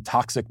down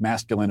toxic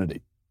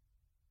masculinity.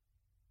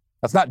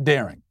 That's not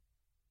daring.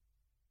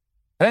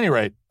 At any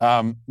rate,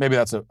 maybe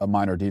that's a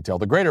minor detail.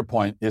 The greater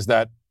point is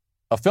that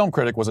a film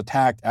critic was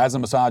attacked as a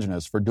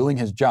misogynist for doing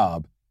his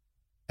job,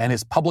 and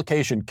his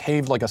publication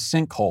caved like a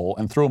sinkhole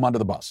and threw him under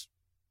the bus.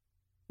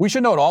 We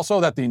should note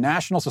also that the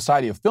National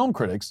Society of Film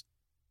Critics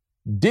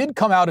did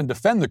come out and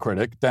defend the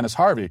critic, Dennis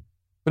Harvey,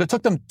 but it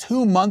took them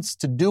 2 months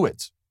to do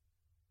it.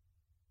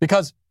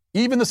 Because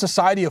even the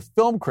Society of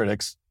Film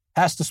Critics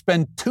has to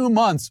spend 2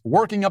 months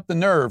working up the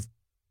nerve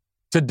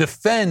to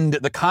defend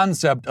the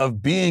concept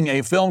of being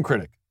a film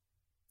critic.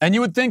 And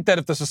you would think that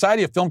if the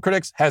Society of Film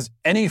Critics has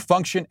any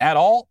function at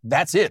all,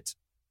 that's it.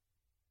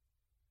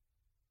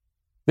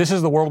 This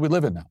is the world we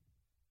live in now.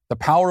 The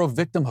power of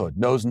victimhood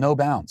knows no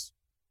bounds.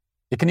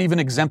 It can even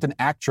exempt an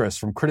actress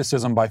from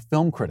criticism by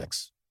film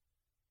critics.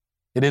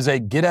 It is a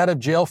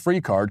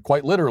get-out-of-jail-free card,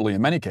 quite literally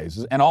in many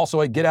cases, and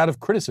also a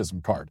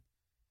get-out-of-criticism card.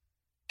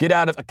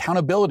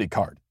 Get-out-of-accountability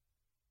card.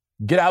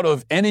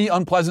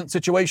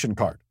 Get-out-of-any-unpleasant-situation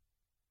card.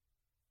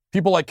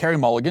 People like Carey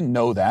Mulligan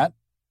know that.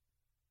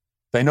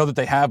 They know that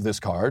they have this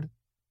card.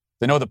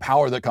 They know the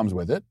power that comes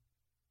with it,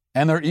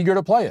 and they're eager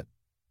to play it.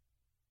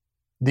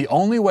 The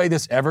only way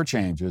this ever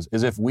changes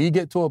is if we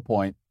get to a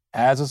point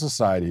as a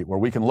society where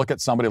we can look at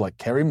somebody like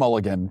Carey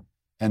Mulligan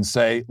and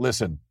say,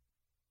 listen,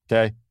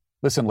 okay,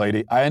 listen,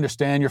 lady, I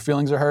understand your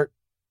feelings are hurt.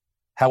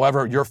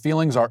 However, your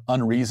feelings are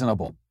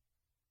unreasonable.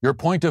 Your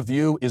point of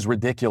view is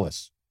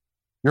ridiculous.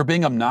 You're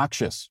being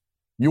obnoxious.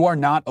 You are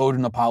not owed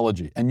an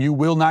apology, and you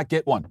will not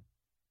get one.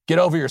 Get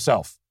over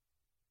yourself.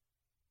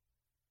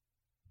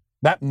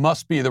 That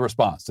must be the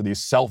response to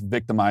these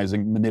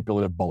self-victimizing,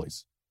 manipulative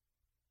bullies.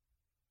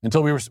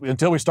 Until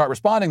we start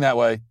responding that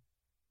way,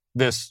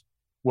 this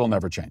will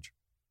never change.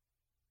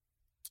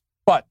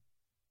 But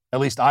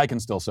at least I can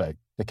still say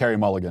to Carey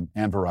Mulligan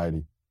and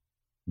Variety,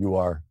 you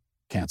are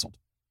canceled.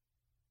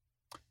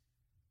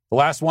 The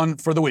last one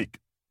for the week.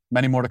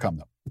 Many more to come,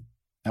 though.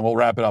 And we'll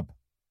wrap it up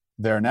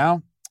there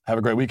now. Have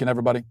a great weekend,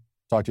 everybody.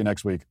 Talk to you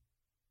next week.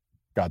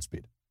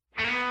 Godspeed.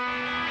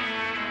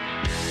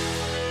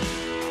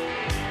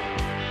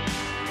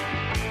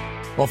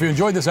 Well, if you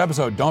enjoyed this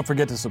episode, don't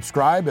forget to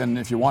subscribe. And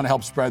if you want to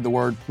help spread the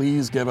word,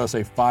 please give us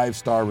a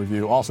 5-star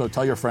review. Also,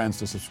 tell your friends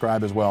to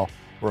subscribe as well.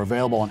 We're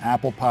available on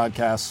Apple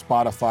Podcasts,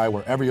 Spotify,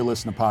 wherever you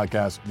listen to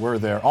podcasts. We're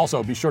there.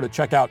 Also, be sure to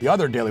check out the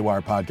other Daily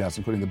Wire podcasts,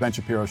 including The Ben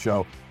Shapiro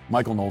Show,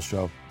 Michael Knowles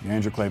Show, The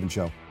Andrew Klavan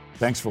Show.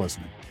 Thanks for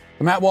listening.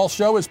 The Matt Walsh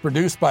Show is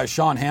produced by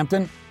Sean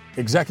Hampton,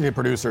 executive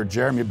producer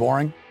Jeremy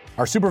Boring.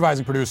 Our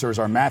supervising producers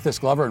are Mathis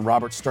Glover and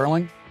Robert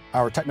Sterling.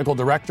 Our technical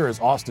director is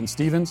Austin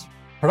Stevens.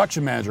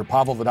 Production manager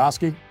Pavel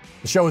Vodosky.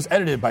 The show is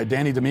edited by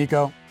Danny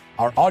D'Amico.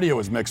 Our audio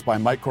is mixed by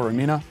Mike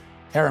Coromina.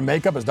 Hair and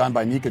makeup is done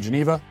by Nika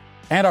Geneva.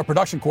 And our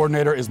production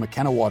coordinator is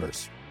McKenna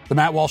Waters. The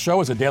Matt Walsh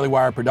Show is a Daily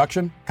Wire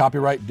production.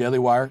 Copyright Daily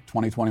Wire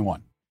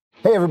 2021.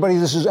 Hey, everybody,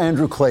 this is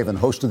Andrew Klavan,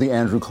 host of The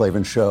Andrew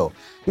Klavan Show.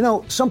 You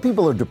know, some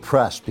people are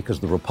depressed because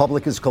the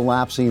Republic is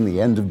collapsing, the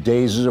end of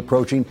days is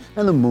approaching,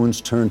 and the moon's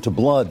turned to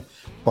blood.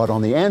 But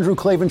on The Andrew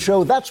Klavan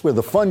Show, that's where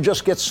the fun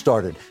just gets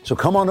started. So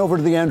come on over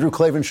to The Andrew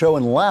Klavan Show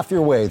and laugh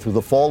your way through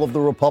the fall of the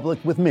Republic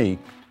with me,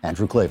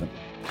 Andrew Klavan.